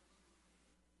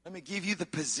 Let me give you the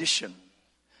position.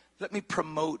 Let me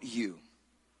promote you.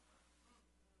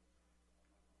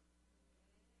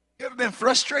 You ever been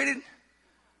frustrated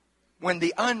when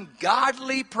the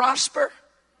ungodly prosper?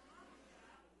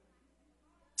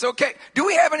 It's okay. Do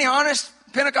we have any honest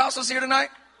Pentecostals here tonight?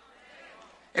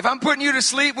 If I'm putting you to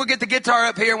sleep, we'll get the guitar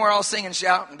up here and we're all sing and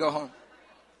shout and go home.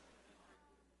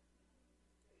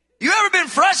 You ever been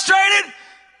frustrated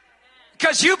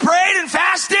because you prayed and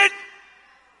fasted,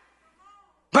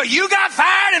 but you got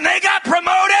fired and they got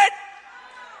promoted?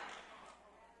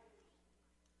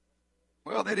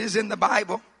 Well, that is in the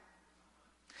Bible.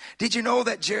 Did you know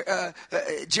that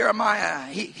Jeremiah,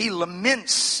 he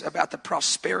laments about the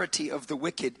prosperity of the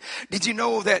wicked? Did you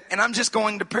know that, and I'm just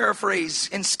going to paraphrase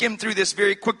and skim through this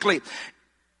very quickly.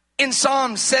 In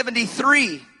Psalm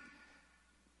 73,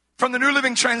 from the New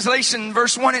Living Translation,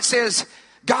 verse 1, it says,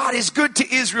 God is good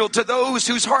to Israel, to those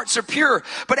whose hearts are pure.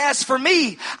 But as for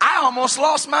me, I almost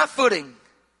lost my footing.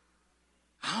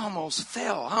 I almost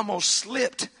fell. I almost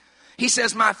slipped. He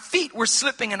says, my feet were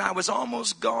slipping and I was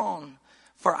almost gone.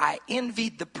 For I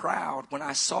envied the proud when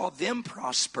I saw them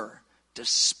prosper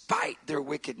despite their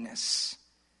wickedness.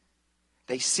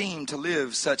 They seem to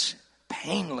live such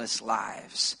painless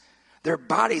lives. Their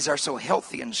bodies are so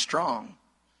healthy and strong.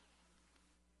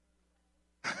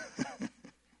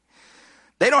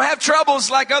 They don't have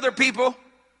troubles like other people.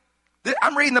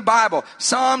 I'm reading the Bible,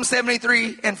 Psalm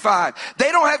 73 and 5.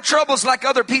 They don't have troubles like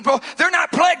other people. They're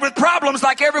not plagued with problems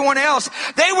like everyone else.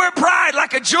 They wear pride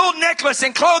like a jeweled necklace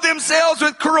and clothe themselves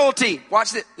with cruelty.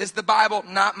 Watch this. This is the Bible,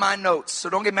 not my notes, so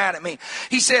don't get mad at me.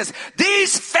 He says,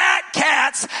 these fat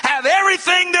cats have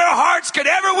everything their hearts could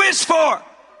ever wish for.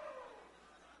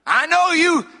 I know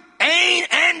you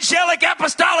angelic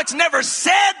apostolics never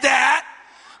said that,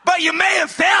 but you may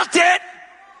have felt it.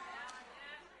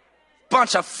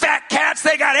 Bunch of fat cats,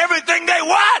 they got everything they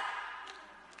want.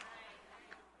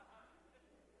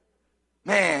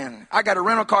 Man, I got a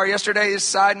rental car yesterday.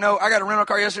 Side note, I got a rental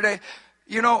car yesterday.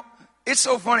 You know, it's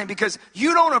so funny because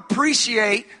you don't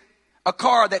appreciate a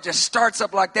car that just starts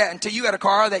up like that until you got a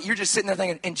car that you're just sitting there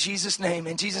thinking, in Jesus' name,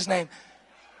 in Jesus' name.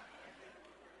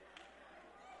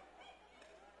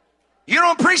 You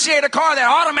don't appreciate a car that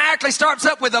automatically starts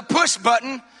up with a push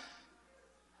button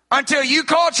until you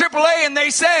call AAA and they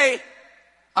say,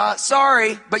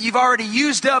 sorry, but you've already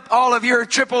used up all of your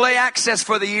AAA access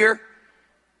for the year.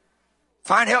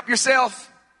 Find help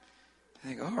yourself. I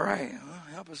think, all right, well,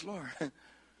 help us, Lord. And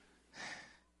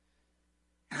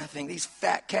I think these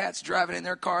fat cats driving in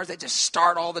their cars, they just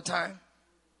start all the time.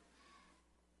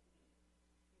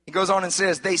 He goes on and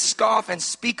says, they scoff and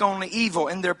speak only evil.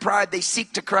 In their pride, they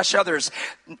seek to crush others.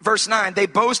 Verse 9, they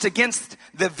boast against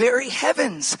the very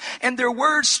heavens, and their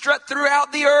words strut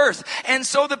throughout the earth. And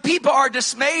so the people are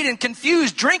dismayed and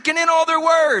confused, drinking in all their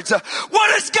words.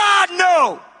 What does God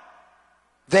know?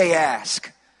 They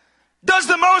ask. Does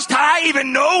the Most High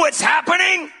even know what's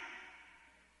happening?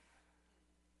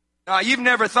 Now, you've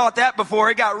never thought that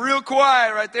before. It got real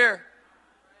quiet right there.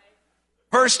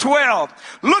 Verse 12,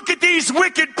 look at these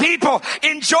wicked people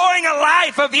enjoying a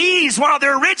life of ease while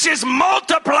their riches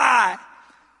multiply.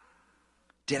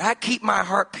 Did I keep my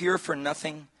heart pure for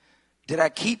nothing? Did I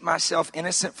keep myself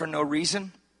innocent for no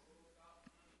reason?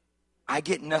 I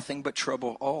get nothing but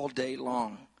trouble all day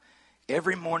long.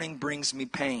 Every morning brings me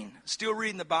pain. Still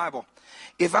reading the Bible.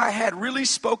 If I had really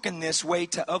spoken this way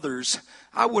to others,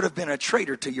 I would have been a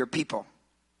traitor to your people.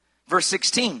 Verse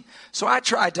 16, so I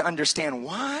tried to understand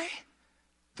why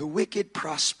the wicked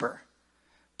prosper,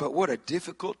 but what a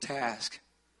difficult task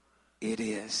it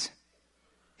is.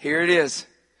 Here it is,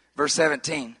 verse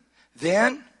 17.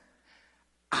 Then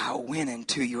I went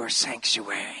into your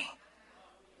sanctuary.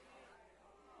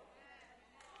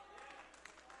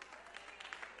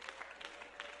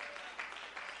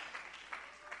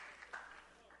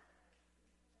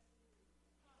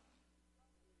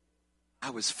 I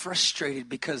was frustrated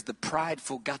because the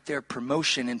prideful got their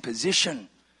promotion and position.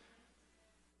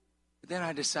 But then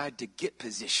I decided to get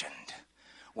positioned.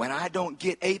 When I don't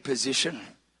get a position,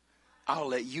 I'll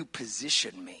let you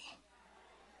position me.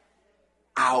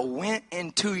 I went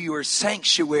into your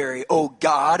sanctuary, oh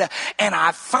God, and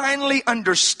I finally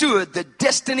understood the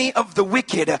destiny of the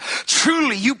wicked.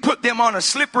 Truly, you put them on a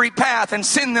slippery path and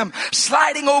send them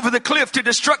sliding over the cliff to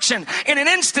destruction. In an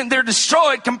instant, they're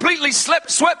destroyed, completely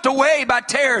swept away by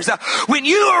tears. When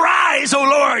you arise, oh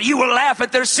Lord, you will laugh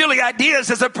at their silly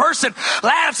ideas as a person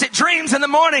laughs at dreams in the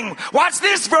morning. Watch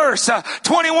this verse,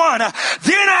 21. Then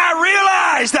I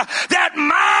realized that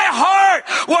my heart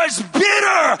was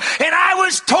bitter and I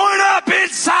was torn up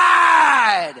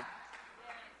inside.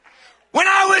 When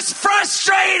I was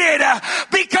frustrated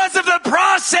because of the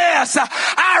process,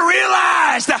 I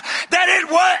realized that it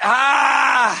was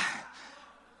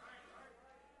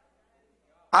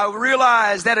I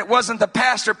realized that it wasn't the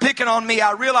pastor picking on me.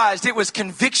 I realized it was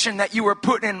conviction that you were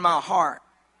putting in my heart.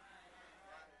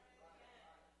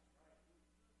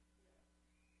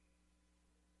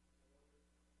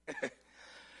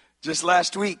 Just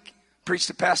last week,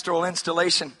 preached a pastoral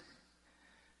installation.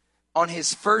 On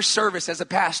his first service as a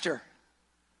pastor,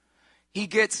 he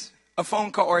gets a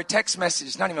phone call or a text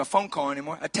message. Not even a phone call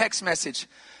anymore. A text message.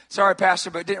 Sorry, pastor,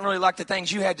 but didn't really like the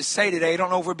things you had to say today. Don't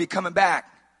know if we'll be coming back.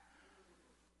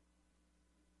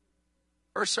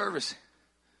 First service.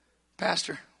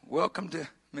 Pastor, welcome to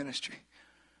ministry.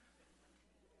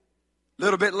 A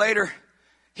little bit later,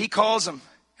 he calls them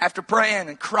after praying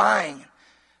and crying.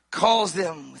 Calls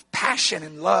them with passion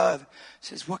and love.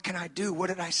 Says, what can I do? What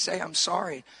did I say? I'm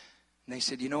sorry. And they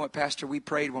said, you know what, Pastor? We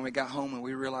prayed when we got home and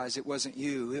we realized it wasn't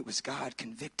you. It was God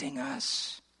convicting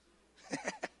us.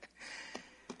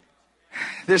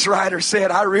 This writer said,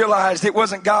 I realized it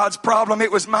wasn't God's problem.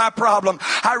 It was my problem.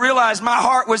 I realized my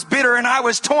heart was bitter and I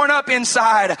was torn up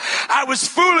inside. I was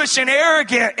foolish and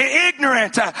arrogant and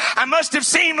ignorant. I must have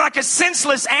seemed like a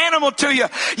senseless animal to you.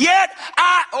 Yet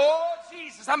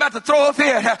I'm about to throw a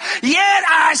fit. Yet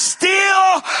I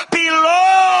still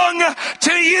belong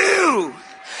to you.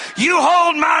 You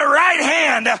hold my right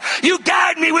hand. You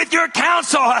guide me with your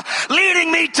counsel, leading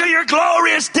me to your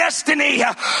glorious destiny.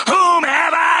 Whom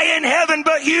have I in heaven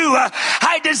but you?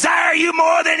 I desire you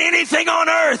more than anything on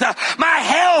earth. My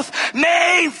health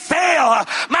may fail.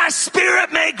 My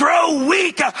spirit may grow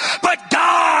weak, but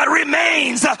God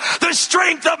remains the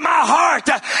strength of my heart.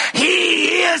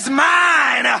 He is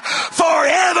mine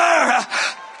forever.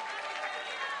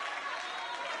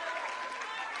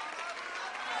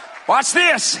 Watch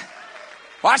this.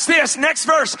 Watch this. Next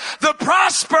verse.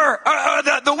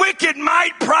 The wicked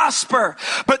might prosper,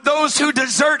 but those who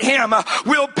desert him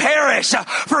will perish.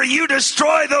 For you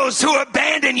destroy those who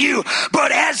abandon you.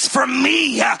 But as for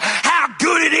me, how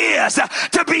good it is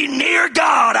to be near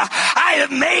God. I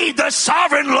have made the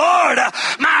sovereign Lord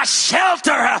my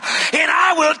shelter, and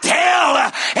I will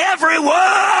tell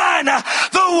everyone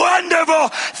the wonderful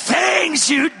things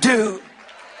you do.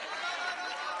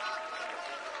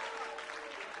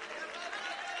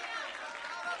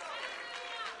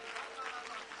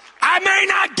 I may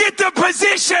not get the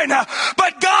position,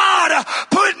 but God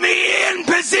put me in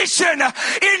position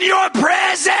in your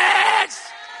presence.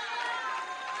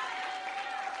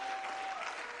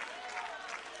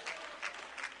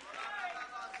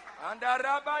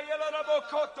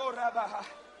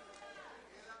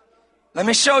 Let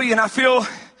me show you, and I feel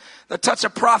the touch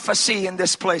of prophecy in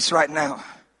this place right now.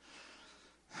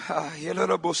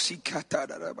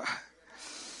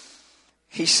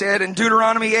 He said in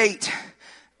Deuteronomy 8,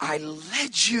 I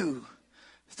led you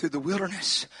through the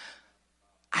wilderness.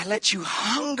 I let you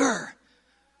hunger.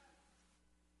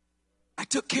 I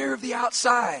took care of the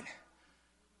outside.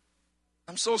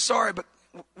 I'm so sorry, but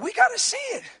we got to see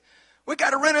it. We got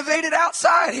to renovate it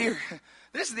outside here.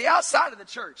 This is the outside of the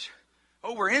church.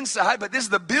 Oh, we're inside, but this is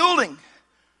the building.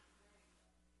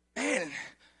 Man,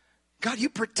 God, you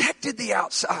protected the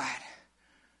outside.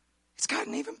 It's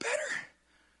gotten even better.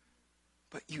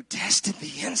 But you tested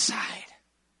the inside.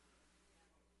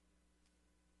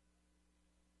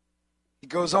 He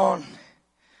goes on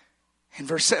in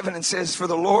verse 7 and says, for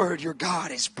the Lord your God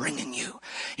is bringing you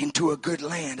into a good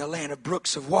land, a land of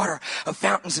brooks of water, of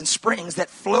fountains and springs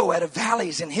that flow out of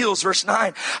valleys and hills. Verse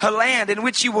 9, a land in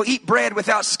which you will eat bread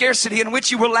without scarcity, in which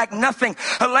you will lack nothing,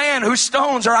 a land whose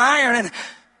stones are iron and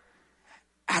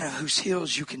out of whose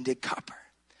hills you can dig copper.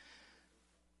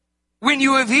 When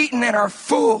you have eaten and are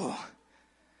full,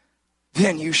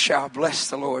 then you shall bless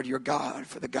the Lord your God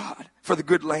for the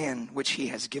good land which he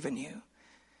has given you.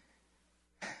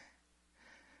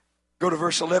 Go to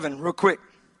verse 11 real quick.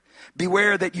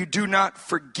 Beware that you do not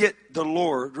forget the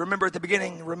Lord. Remember at the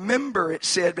beginning, remember it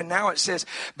said, but now it says,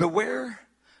 beware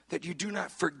that you do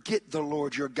not forget the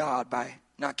Lord your God by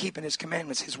not keeping his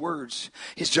commandments, his words,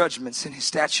 his judgments, and his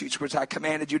statutes, which I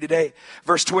commanded you today.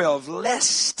 Verse 12,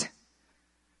 lest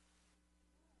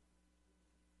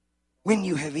when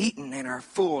you have eaten and are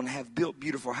full and have built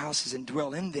beautiful houses and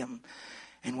dwell in them,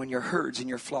 and when your herds and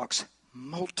your flocks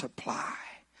multiply,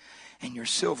 and your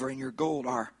silver and your gold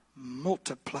are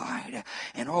multiplied,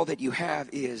 and all that you have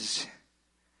is,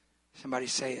 somebody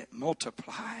say it,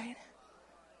 multiplied.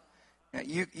 Now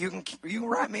you can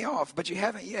write me off, but you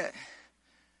haven't yet.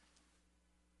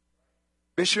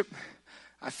 Bishop,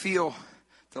 I feel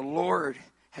the Lord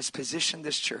has positioned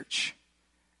this church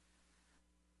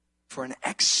for an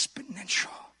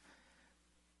exponential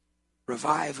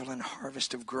revival and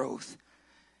harvest of growth,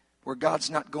 where God's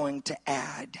not going to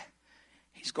add,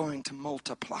 he's going to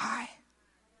multiply.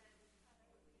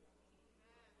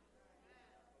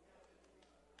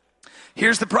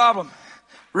 Here's the problem.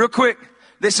 Real quick.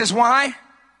 This is why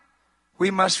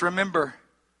we must remember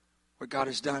what God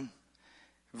has done.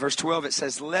 Verse 12, it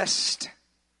says, lest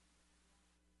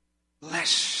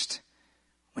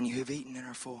when you have eaten and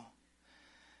are full.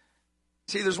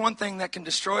 See, there's one thing that can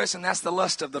destroy us, and that's the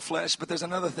lust of the flesh. But there's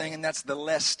another thing, and that's the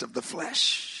lust of the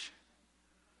flesh.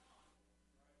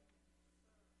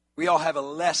 We all have a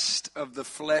lust of the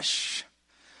flesh.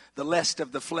 The lust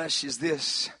of the flesh is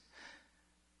this.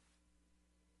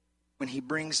 When he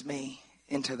brings me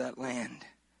into that land,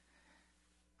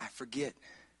 I forget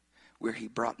where he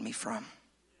brought me from.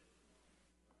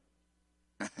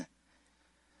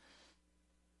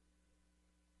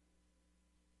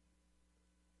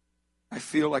 I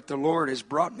feel like the Lord has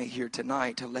brought me here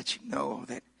tonight to let you know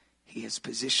that he has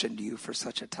positioned you for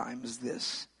such a time as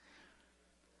this.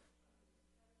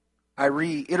 I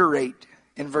reiterate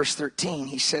in verse 13,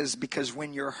 he says, because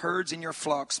when your herds and your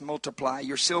flocks multiply,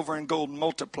 your silver and gold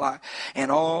multiply,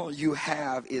 and all you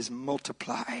have is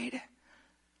multiplied.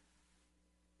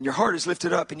 Your heart is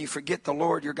lifted up and you forget the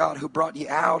Lord your God who brought you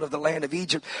out of the land of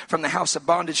Egypt from the house of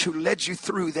bondage, who led you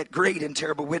through that great and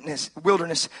terrible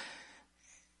wilderness,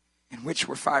 in which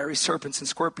were fiery serpents and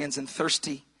scorpions and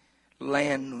thirsty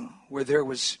land where there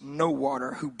was no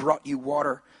water, who brought you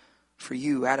water for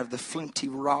you out of the flinty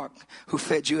rock, who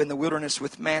fed you in the wilderness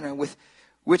with manna, with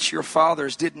which your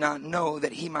fathers did not know,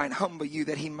 that he might humble you,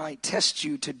 that he might test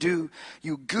you, to do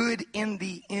you good in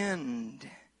the end.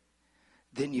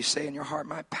 Then you say in your heart,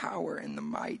 my power and the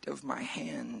might of my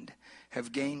hand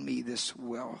have gained me this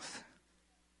wealth.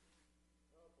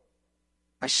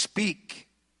 I speak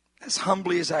as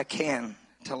humbly as I can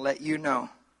to let you know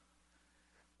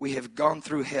we have gone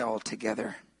through hell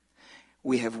together.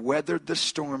 We have weathered the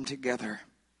storm together.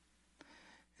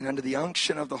 And under the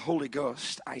unction of the Holy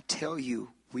Ghost, I tell you,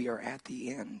 we are at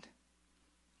the end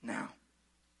now.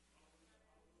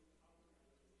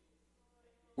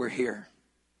 We're here.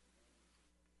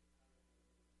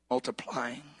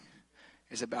 Multiplying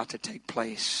is about to take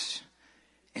place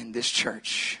in this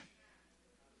church.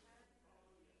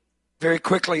 Very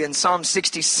quickly in Psalm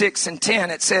 66 and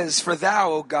 10, it says, for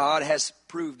thou, O God, hast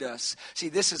proved us. See,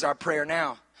 this is our prayer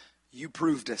now. You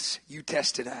proved us. You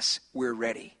tested us. We're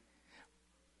ready.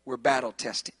 We're battle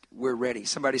tested. We're ready.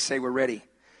 Somebody say we're ready.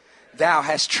 Thou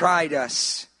hast tried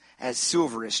us as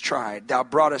silver is tried. Thou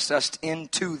broughtest us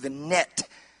into the net.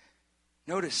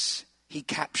 Notice, he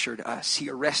captured us. He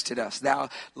arrested us. Thou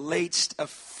laidst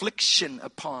affliction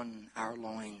upon our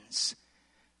loins.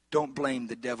 Don't blame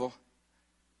the devil.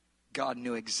 God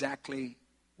knew exactly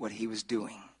what he was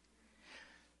doing.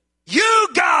 You,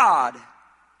 God,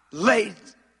 laid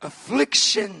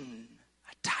affliction,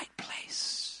 a tight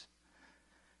place,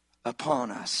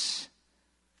 upon us.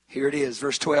 Here it is,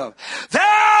 verse 12. Thou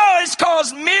hast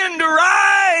caused men to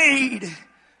ride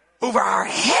over our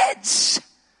heads.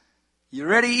 You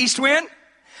ready, east wind?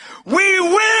 We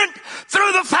went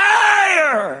through the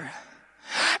fire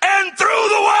and through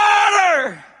the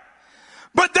water,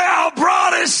 but thou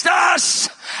broughtest us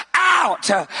out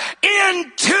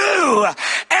into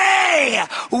a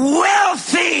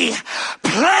wealthy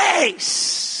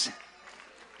place.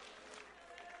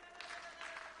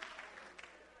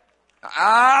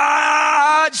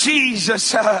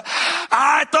 Jesus.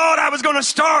 I thought I was going to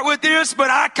start with this, but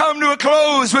I come to a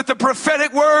close with the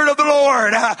prophetic word of the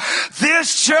Lord.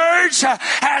 This church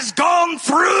has gone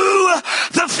through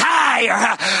the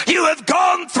fire. You have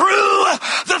gone through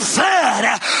the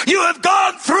flood. You have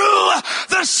gone through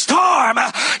the storm.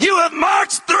 You have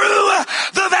marched through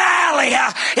the valley.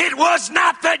 It was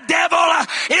not the devil.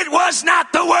 It was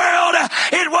not the world.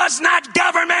 It was not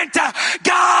government.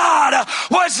 God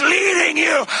was was leading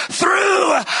you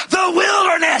through the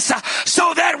wilderness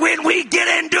so that when we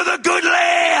get into the good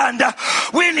land,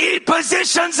 when he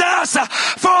positions us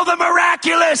for the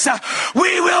miraculous,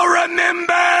 we will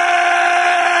remember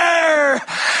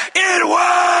it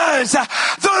was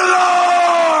the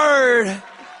Lord.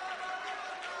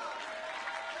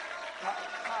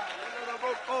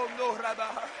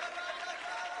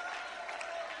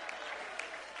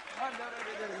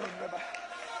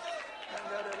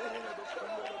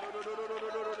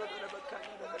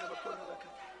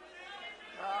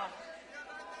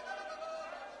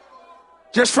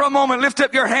 Just for a moment, lift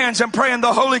up your hands and pray in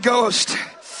the Holy Ghost.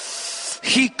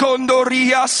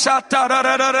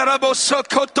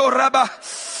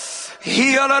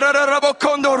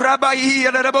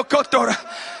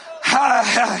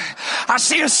 I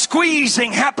see a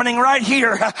squeezing happening right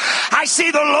here. I see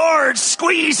the Lord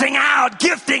squeezing out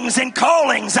giftings and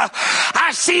callings.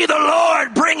 I see the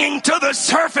Lord bringing to the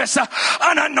surface an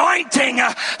anointing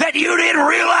that you didn't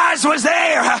realize was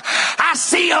there. I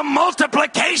see a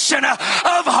multiplication of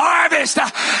harvest.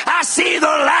 I see the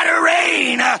latter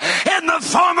rain and the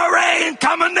former rain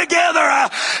coming together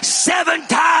 7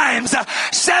 times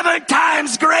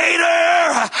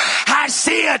greater. I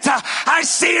see it. I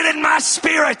see it in my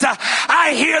spirit.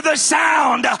 I hear the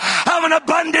sound of an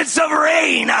abundance of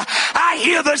rain. I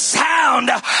hear the sound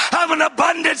of an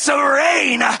abundance of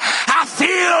rain. I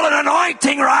feel an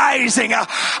anointing rising.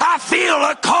 I feel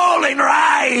a calling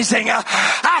rising.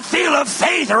 I feel a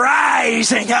faith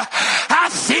rising. I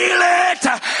feel it.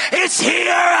 It's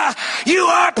here. You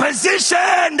are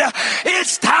positioned.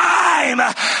 It's time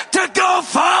to go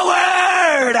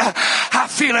forward. I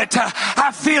feel it.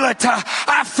 I feel it.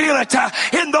 I feel it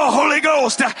in the Holy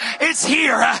Ghost. It's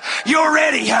here. You're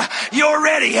ready. You're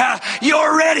ready.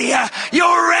 You're ready.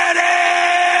 You're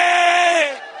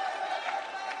ready.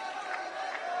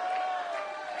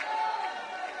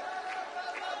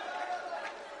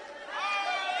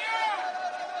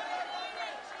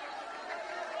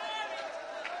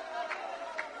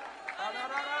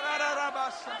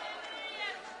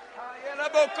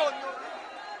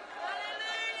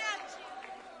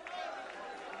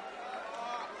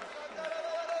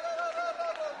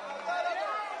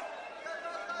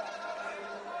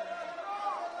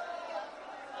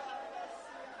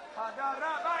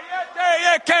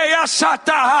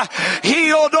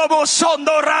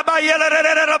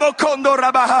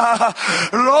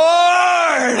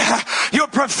 Lord, your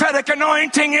prophetic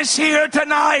anointing is here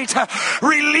tonight.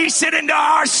 Release it into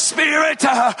our spirit.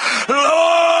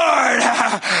 Lord,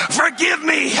 forgive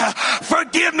me.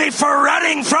 Forgive me for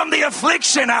running from the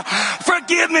affliction.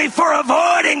 Forgive me for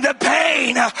avoiding the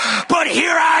pain. But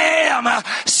here I am.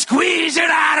 Squeeze it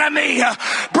out of me.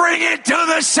 Bring it to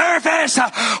the surface.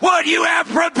 What you have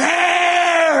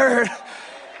prepared.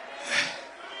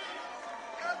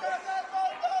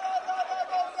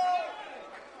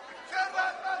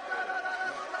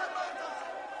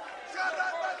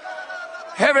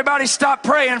 Everybody stop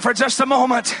praying for just a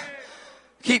moment.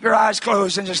 Keep your eyes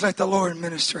closed and just let the Lord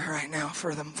minister right now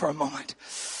for them for a moment.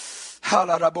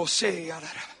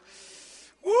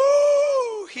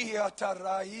 Woo!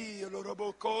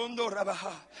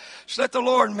 Just let the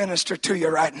Lord minister to you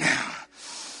right now.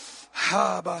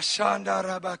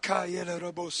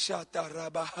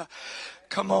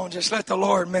 Come on, just let the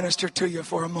Lord minister to you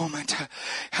for a moment.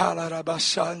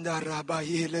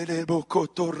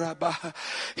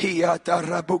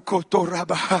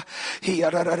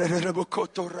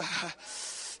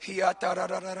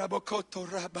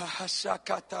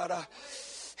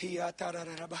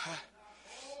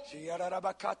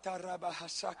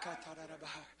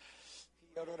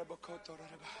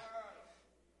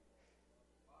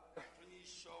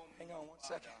 Hang on 1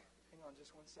 second. Hang on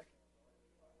just 1 second.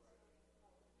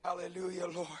 Hallelujah,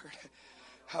 Lord.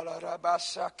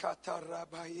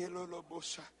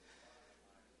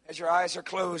 As your eyes are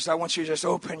closed, I want you to just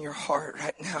open your heart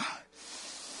right now.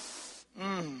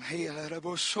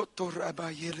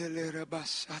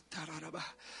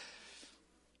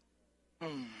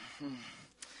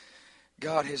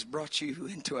 God has brought you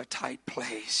into a tight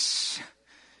place.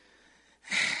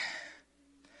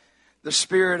 The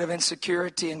spirit of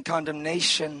insecurity and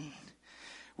condemnation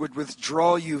would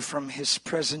withdraw you from his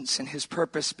presence and his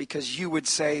purpose because you would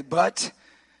say, but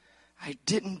I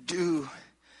didn't do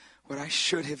what I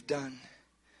should have done.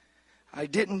 I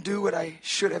didn't do what I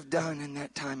should have done in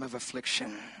that time of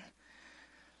affliction.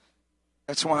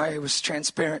 That's why I was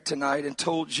transparent tonight and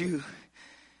told you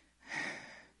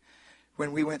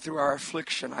when we went through our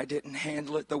affliction, I didn't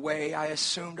handle it the way I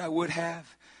assumed I would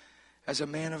have as a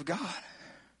man of God.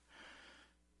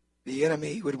 The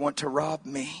enemy would want to rob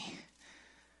me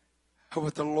of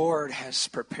what the Lord has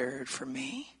prepared for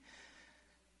me.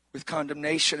 With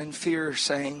condemnation and fear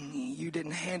saying, you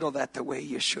didn't handle that the way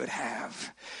you should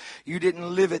have. You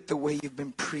didn't live it the way you've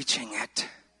been preaching it.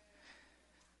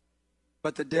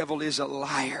 But the devil is a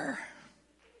liar.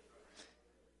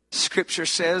 Scripture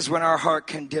says when our heart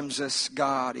condemns us,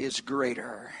 God is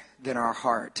greater than our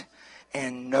heart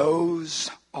and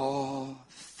knows all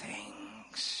things.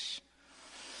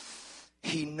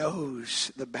 He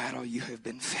knows the battle you have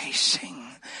been facing.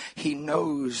 He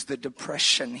knows the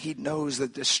depression. He knows the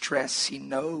distress. He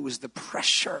knows the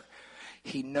pressure.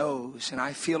 He knows. And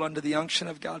I feel under the unction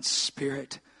of God's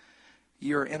Spirit,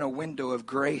 you're in a window of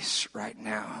grace right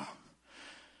now.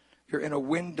 You're in a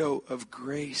window of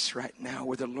grace right now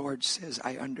where the Lord says,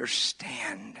 I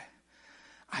understand.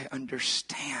 I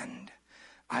understand.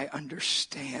 I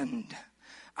understand.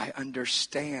 I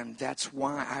understand. That's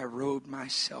why I robed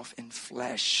myself in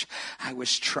flesh. I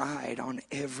was tried on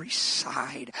every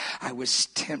side. I was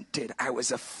tempted. I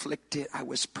was afflicted. I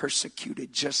was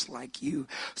persecuted just like you,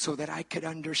 so that I could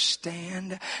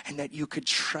understand and that you could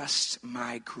trust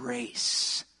my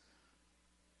grace.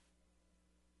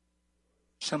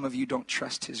 Some of you don't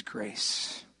trust his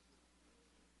grace.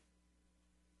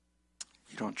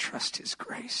 You don't trust his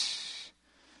grace.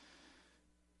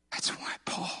 That's why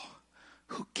Paul,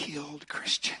 who killed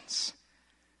Christians,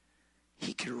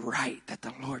 he could write that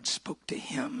the Lord spoke to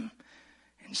him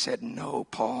and said, no,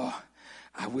 Paul,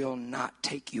 I will not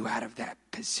take you out of that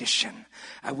position.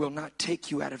 I will not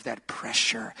take you out of that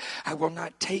pressure. I will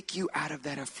not take you out of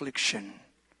that affliction.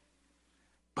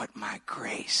 But my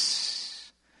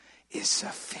grace is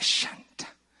sufficient.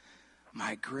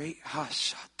 My grace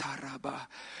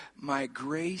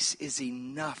is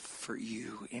enough for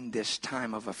you in this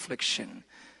time of affliction.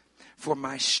 For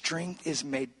my strength is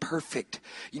made perfect.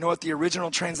 You know what the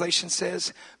original translation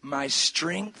says? My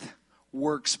strength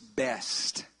works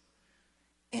best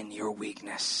in your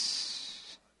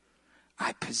weakness.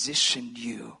 I positioned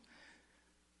you,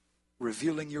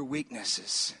 revealing your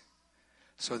weaknesses,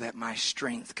 so that my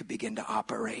strength could begin to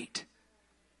operate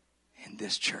in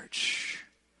this church.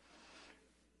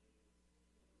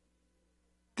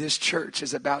 This church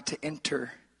is about to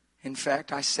enter. In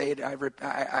fact, I say it, I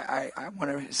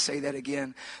want to say that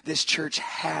again. This church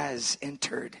has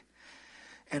entered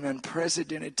an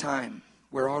unprecedented time.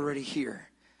 We're already here.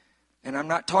 And I'm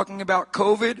not talking about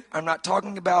COVID. I'm not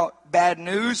talking about bad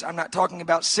news. I'm not talking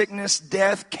about sickness,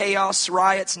 death, chaos,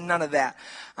 riots, none of that.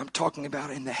 I'm talking about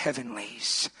in the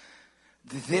heavenlies.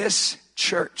 This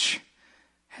church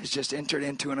has just entered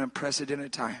into an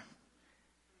unprecedented time.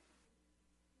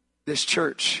 This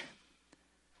church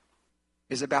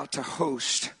is about to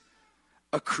host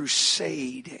a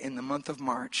crusade in the month of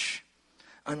March,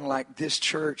 unlike this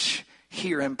church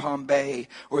here in Palm Bay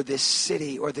or this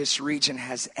city or this region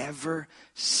has ever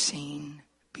seen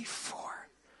before.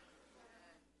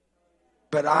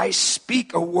 But I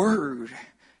speak a word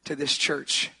to this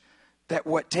church that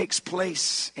what takes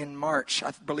place in March,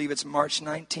 I believe it's March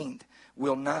 19th,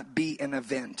 will not be an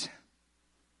event.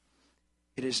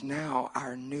 It is now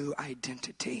our new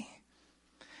identity.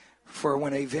 For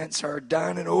when events are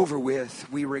done and over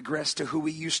with, we regress to who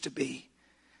we used to be.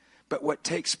 But what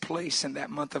takes place in that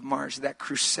month of March, that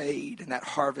crusade and that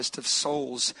harvest of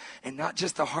souls, and not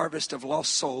just the harvest of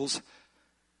lost souls,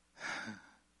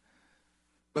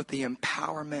 but the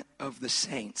empowerment of the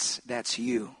saints, that's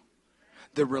you.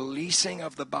 The releasing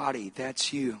of the body,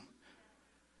 that's you.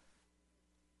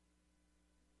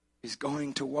 Is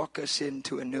going to walk us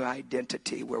into a new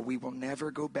identity where we will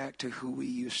never go back to who we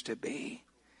used to be.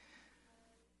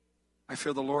 I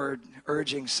feel the Lord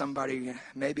urging somebody,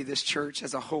 maybe this church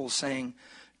as a whole, saying,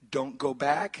 don't go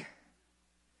back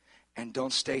and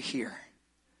don't stay here.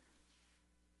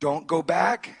 Don't go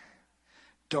back,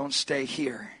 don't stay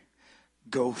here.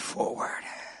 Go forward.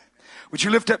 Would you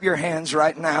lift up your hands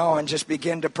right now and just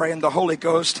begin to pray in the Holy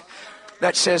Ghost?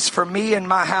 That says, for me and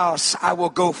my house, I will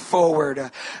go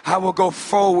forward. I will go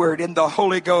forward in the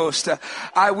Holy Ghost.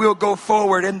 I will go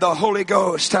forward in the Holy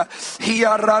Ghost.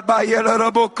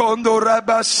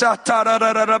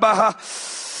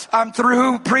 I'm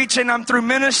through preaching. I'm through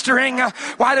ministering.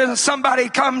 Why doesn't somebody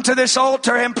come to this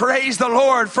altar and praise the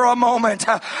Lord for a moment?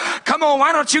 Come on,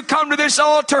 why don't you come to this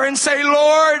altar and say,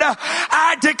 Lord,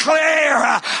 I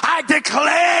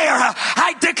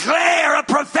declare a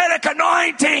prophetic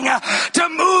anointing to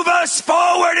move us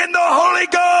forward in the Holy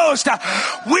Ghost.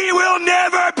 We will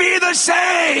never be the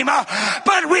same,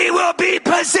 but we will be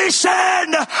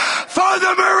positioned for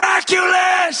the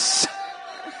miraculous.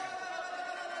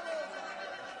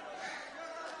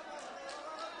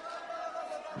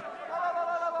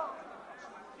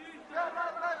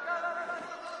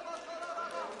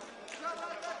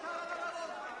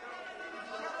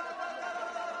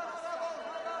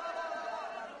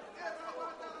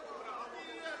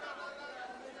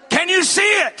 see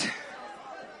it.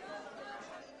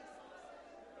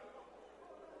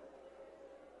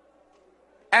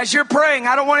 As you're praying,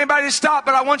 I don't want anybody to stop,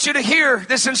 but I want you to hear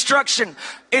this instruction.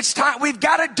 It's time. We've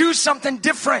got to do something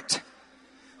different.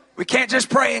 We can't just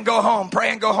pray and go home,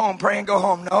 pray and go home, pray and go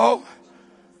home. No.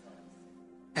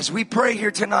 As we pray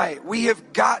here tonight, we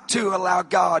have got to allow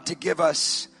God to give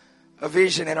us a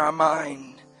vision in our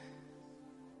mind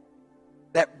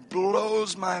that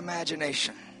blows my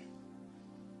imagination.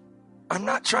 I'm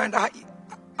not trying to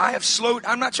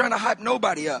hype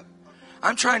nobody up.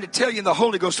 I'm trying to tell you in the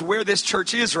Holy Ghost where this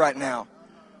church is right now.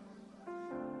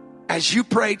 As you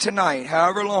pray tonight,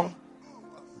 however long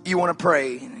you want to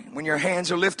pray, when your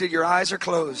hands are lifted, your eyes are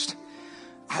closed,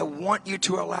 I want you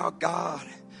to allow God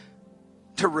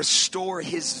to restore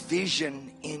his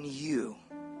vision in you.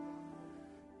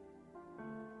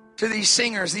 To these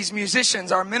singers, these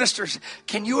musicians, our ministers,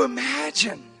 can you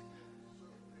imagine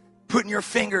putting your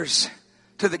fingers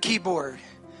to the keyboard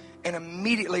and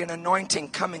immediately an anointing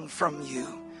coming from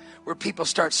you, where people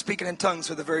start speaking in tongues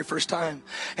for the very first time?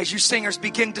 As you singers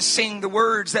begin to sing the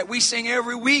words that we sing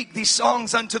every week, these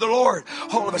songs unto the Lord,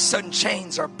 all of a sudden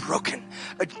chains are broken,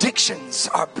 addictions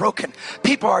are broken,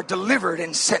 people are delivered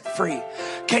and set free.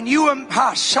 Can you imagine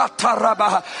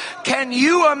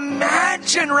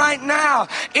right now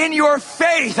in your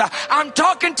faith? I'm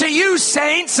talking to you,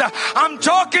 saints. I'm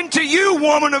talking to you,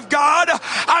 woman of God.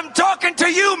 I'm talking to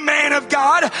you, man of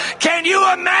God. Can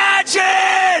you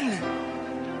imagine?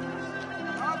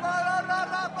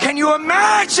 Can you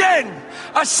imagine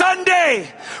a Sunday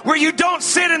where you don't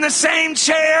sit in the same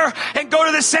chair and go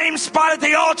to the same spot at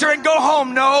the altar and go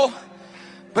home? No.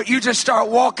 But you just start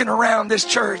walking around this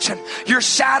church and your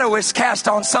shadow is cast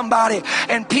on somebody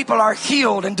and people are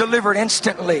healed and delivered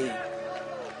instantly.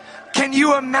 Can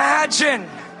you imagine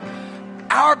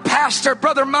our pastor,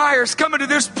 Brother Myers, coming to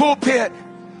this pulpit,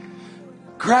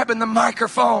 grabbing the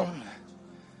microphone,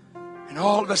 and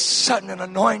all of a sudden an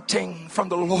anointing from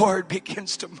the Lord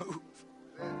begins to move,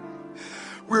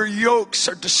 where yokes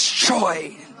are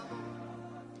destroyed,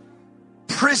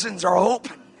 prisons are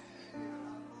open,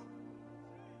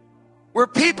 where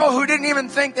people who didn't even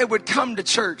think they would come to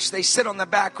church, they sit on the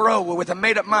back row with a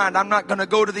made up mind, I'm not going to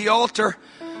go to the altar.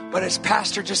 But as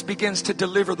pastor just begins to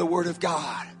deliver the word of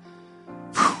God,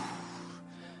 whew,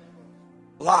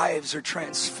 lives are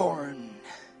transformed.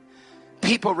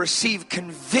 People receive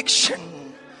conviction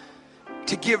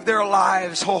to give their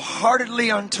lives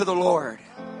wholeheartedly unto the Lord.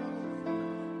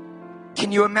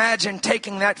 Can you imagine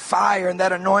taking that fire and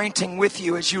that anointing with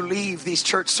you as you leave these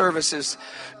church services,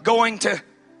 going to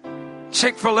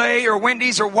Chick-fil-A or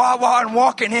Wendy's or Wawa and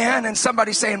walking in and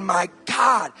somebody saying, my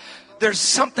God, there's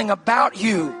something about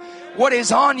you. What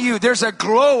is on you? There's a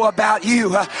glow about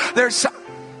you.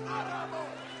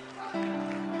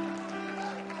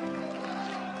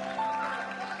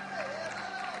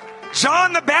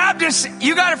 John the Baptist,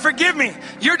 you got to forgive me.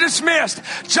 You're dismissed.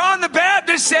 John the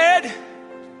Baptist said,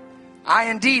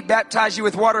 I indeed baptize you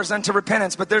with waters unto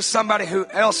repentance, but there's somebody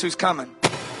else who's coming.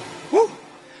 Woo.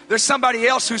 There's somebody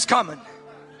else who's coming,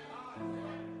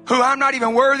 who I'm not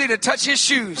even worthy to touch his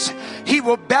shoes. He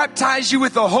will baptize you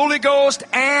with the Holy Ghost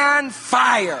and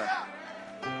fire.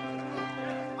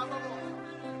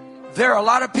 There are a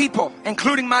lot of people,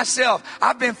 including myself,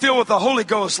 I've been filled with the Holy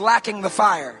Ghost, lacking the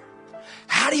fire.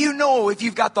 How do you know if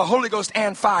you've got the Holy Ghost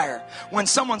and fire? When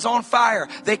someone's on fire,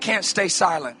 they can't stay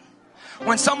silent.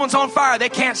 When someone's on fire, they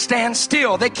can't stand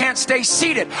still. They can't stay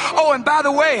seated. Oh, and by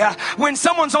the way, when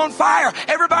someone's on fire,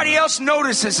 everybody else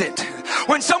notices it.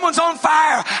 When someone's on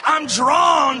fire, I'm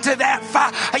drawn to that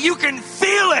fire. You can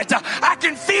feel it. I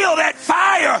can feel that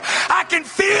fire. I can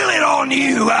feel it on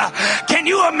you. Can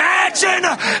you imagine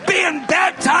being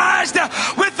baptized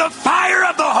with the fire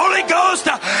of the Holy Ghost,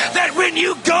 that when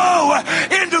you go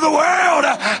into the world,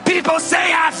 people say,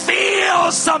 I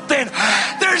feel something.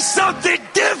 There's something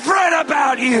different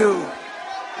about you.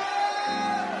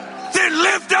 Then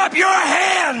lift up your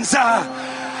hands,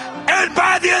 and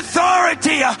by the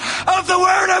authority of the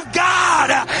Word of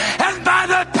God and by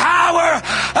the power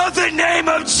of the name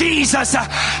of Jesus,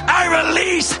 I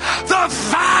release the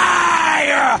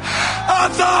fire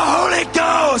of the Holy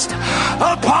Ghost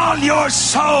upon your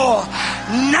soul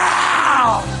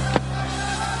now.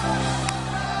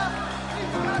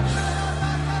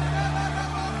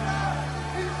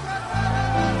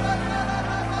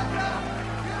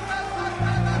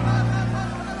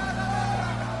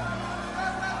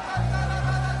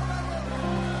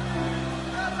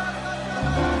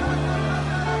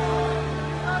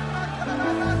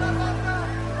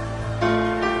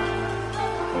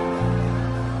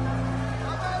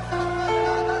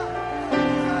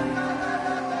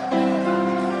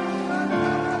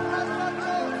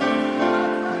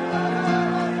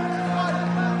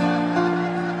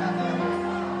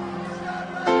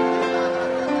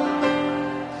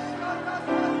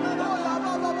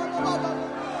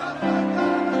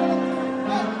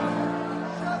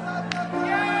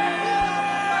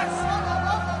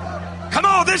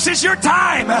 Oh, this is your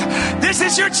time. This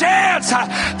is your chance.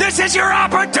 This is your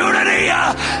opportunity.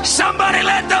 Somebody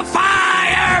let the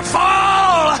fire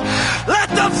fall. Let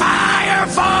the fire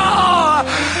fall.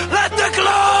 Let the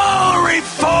glory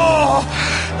fall.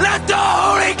 Let the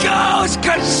Holy Ghost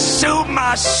consume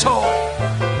my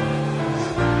soul.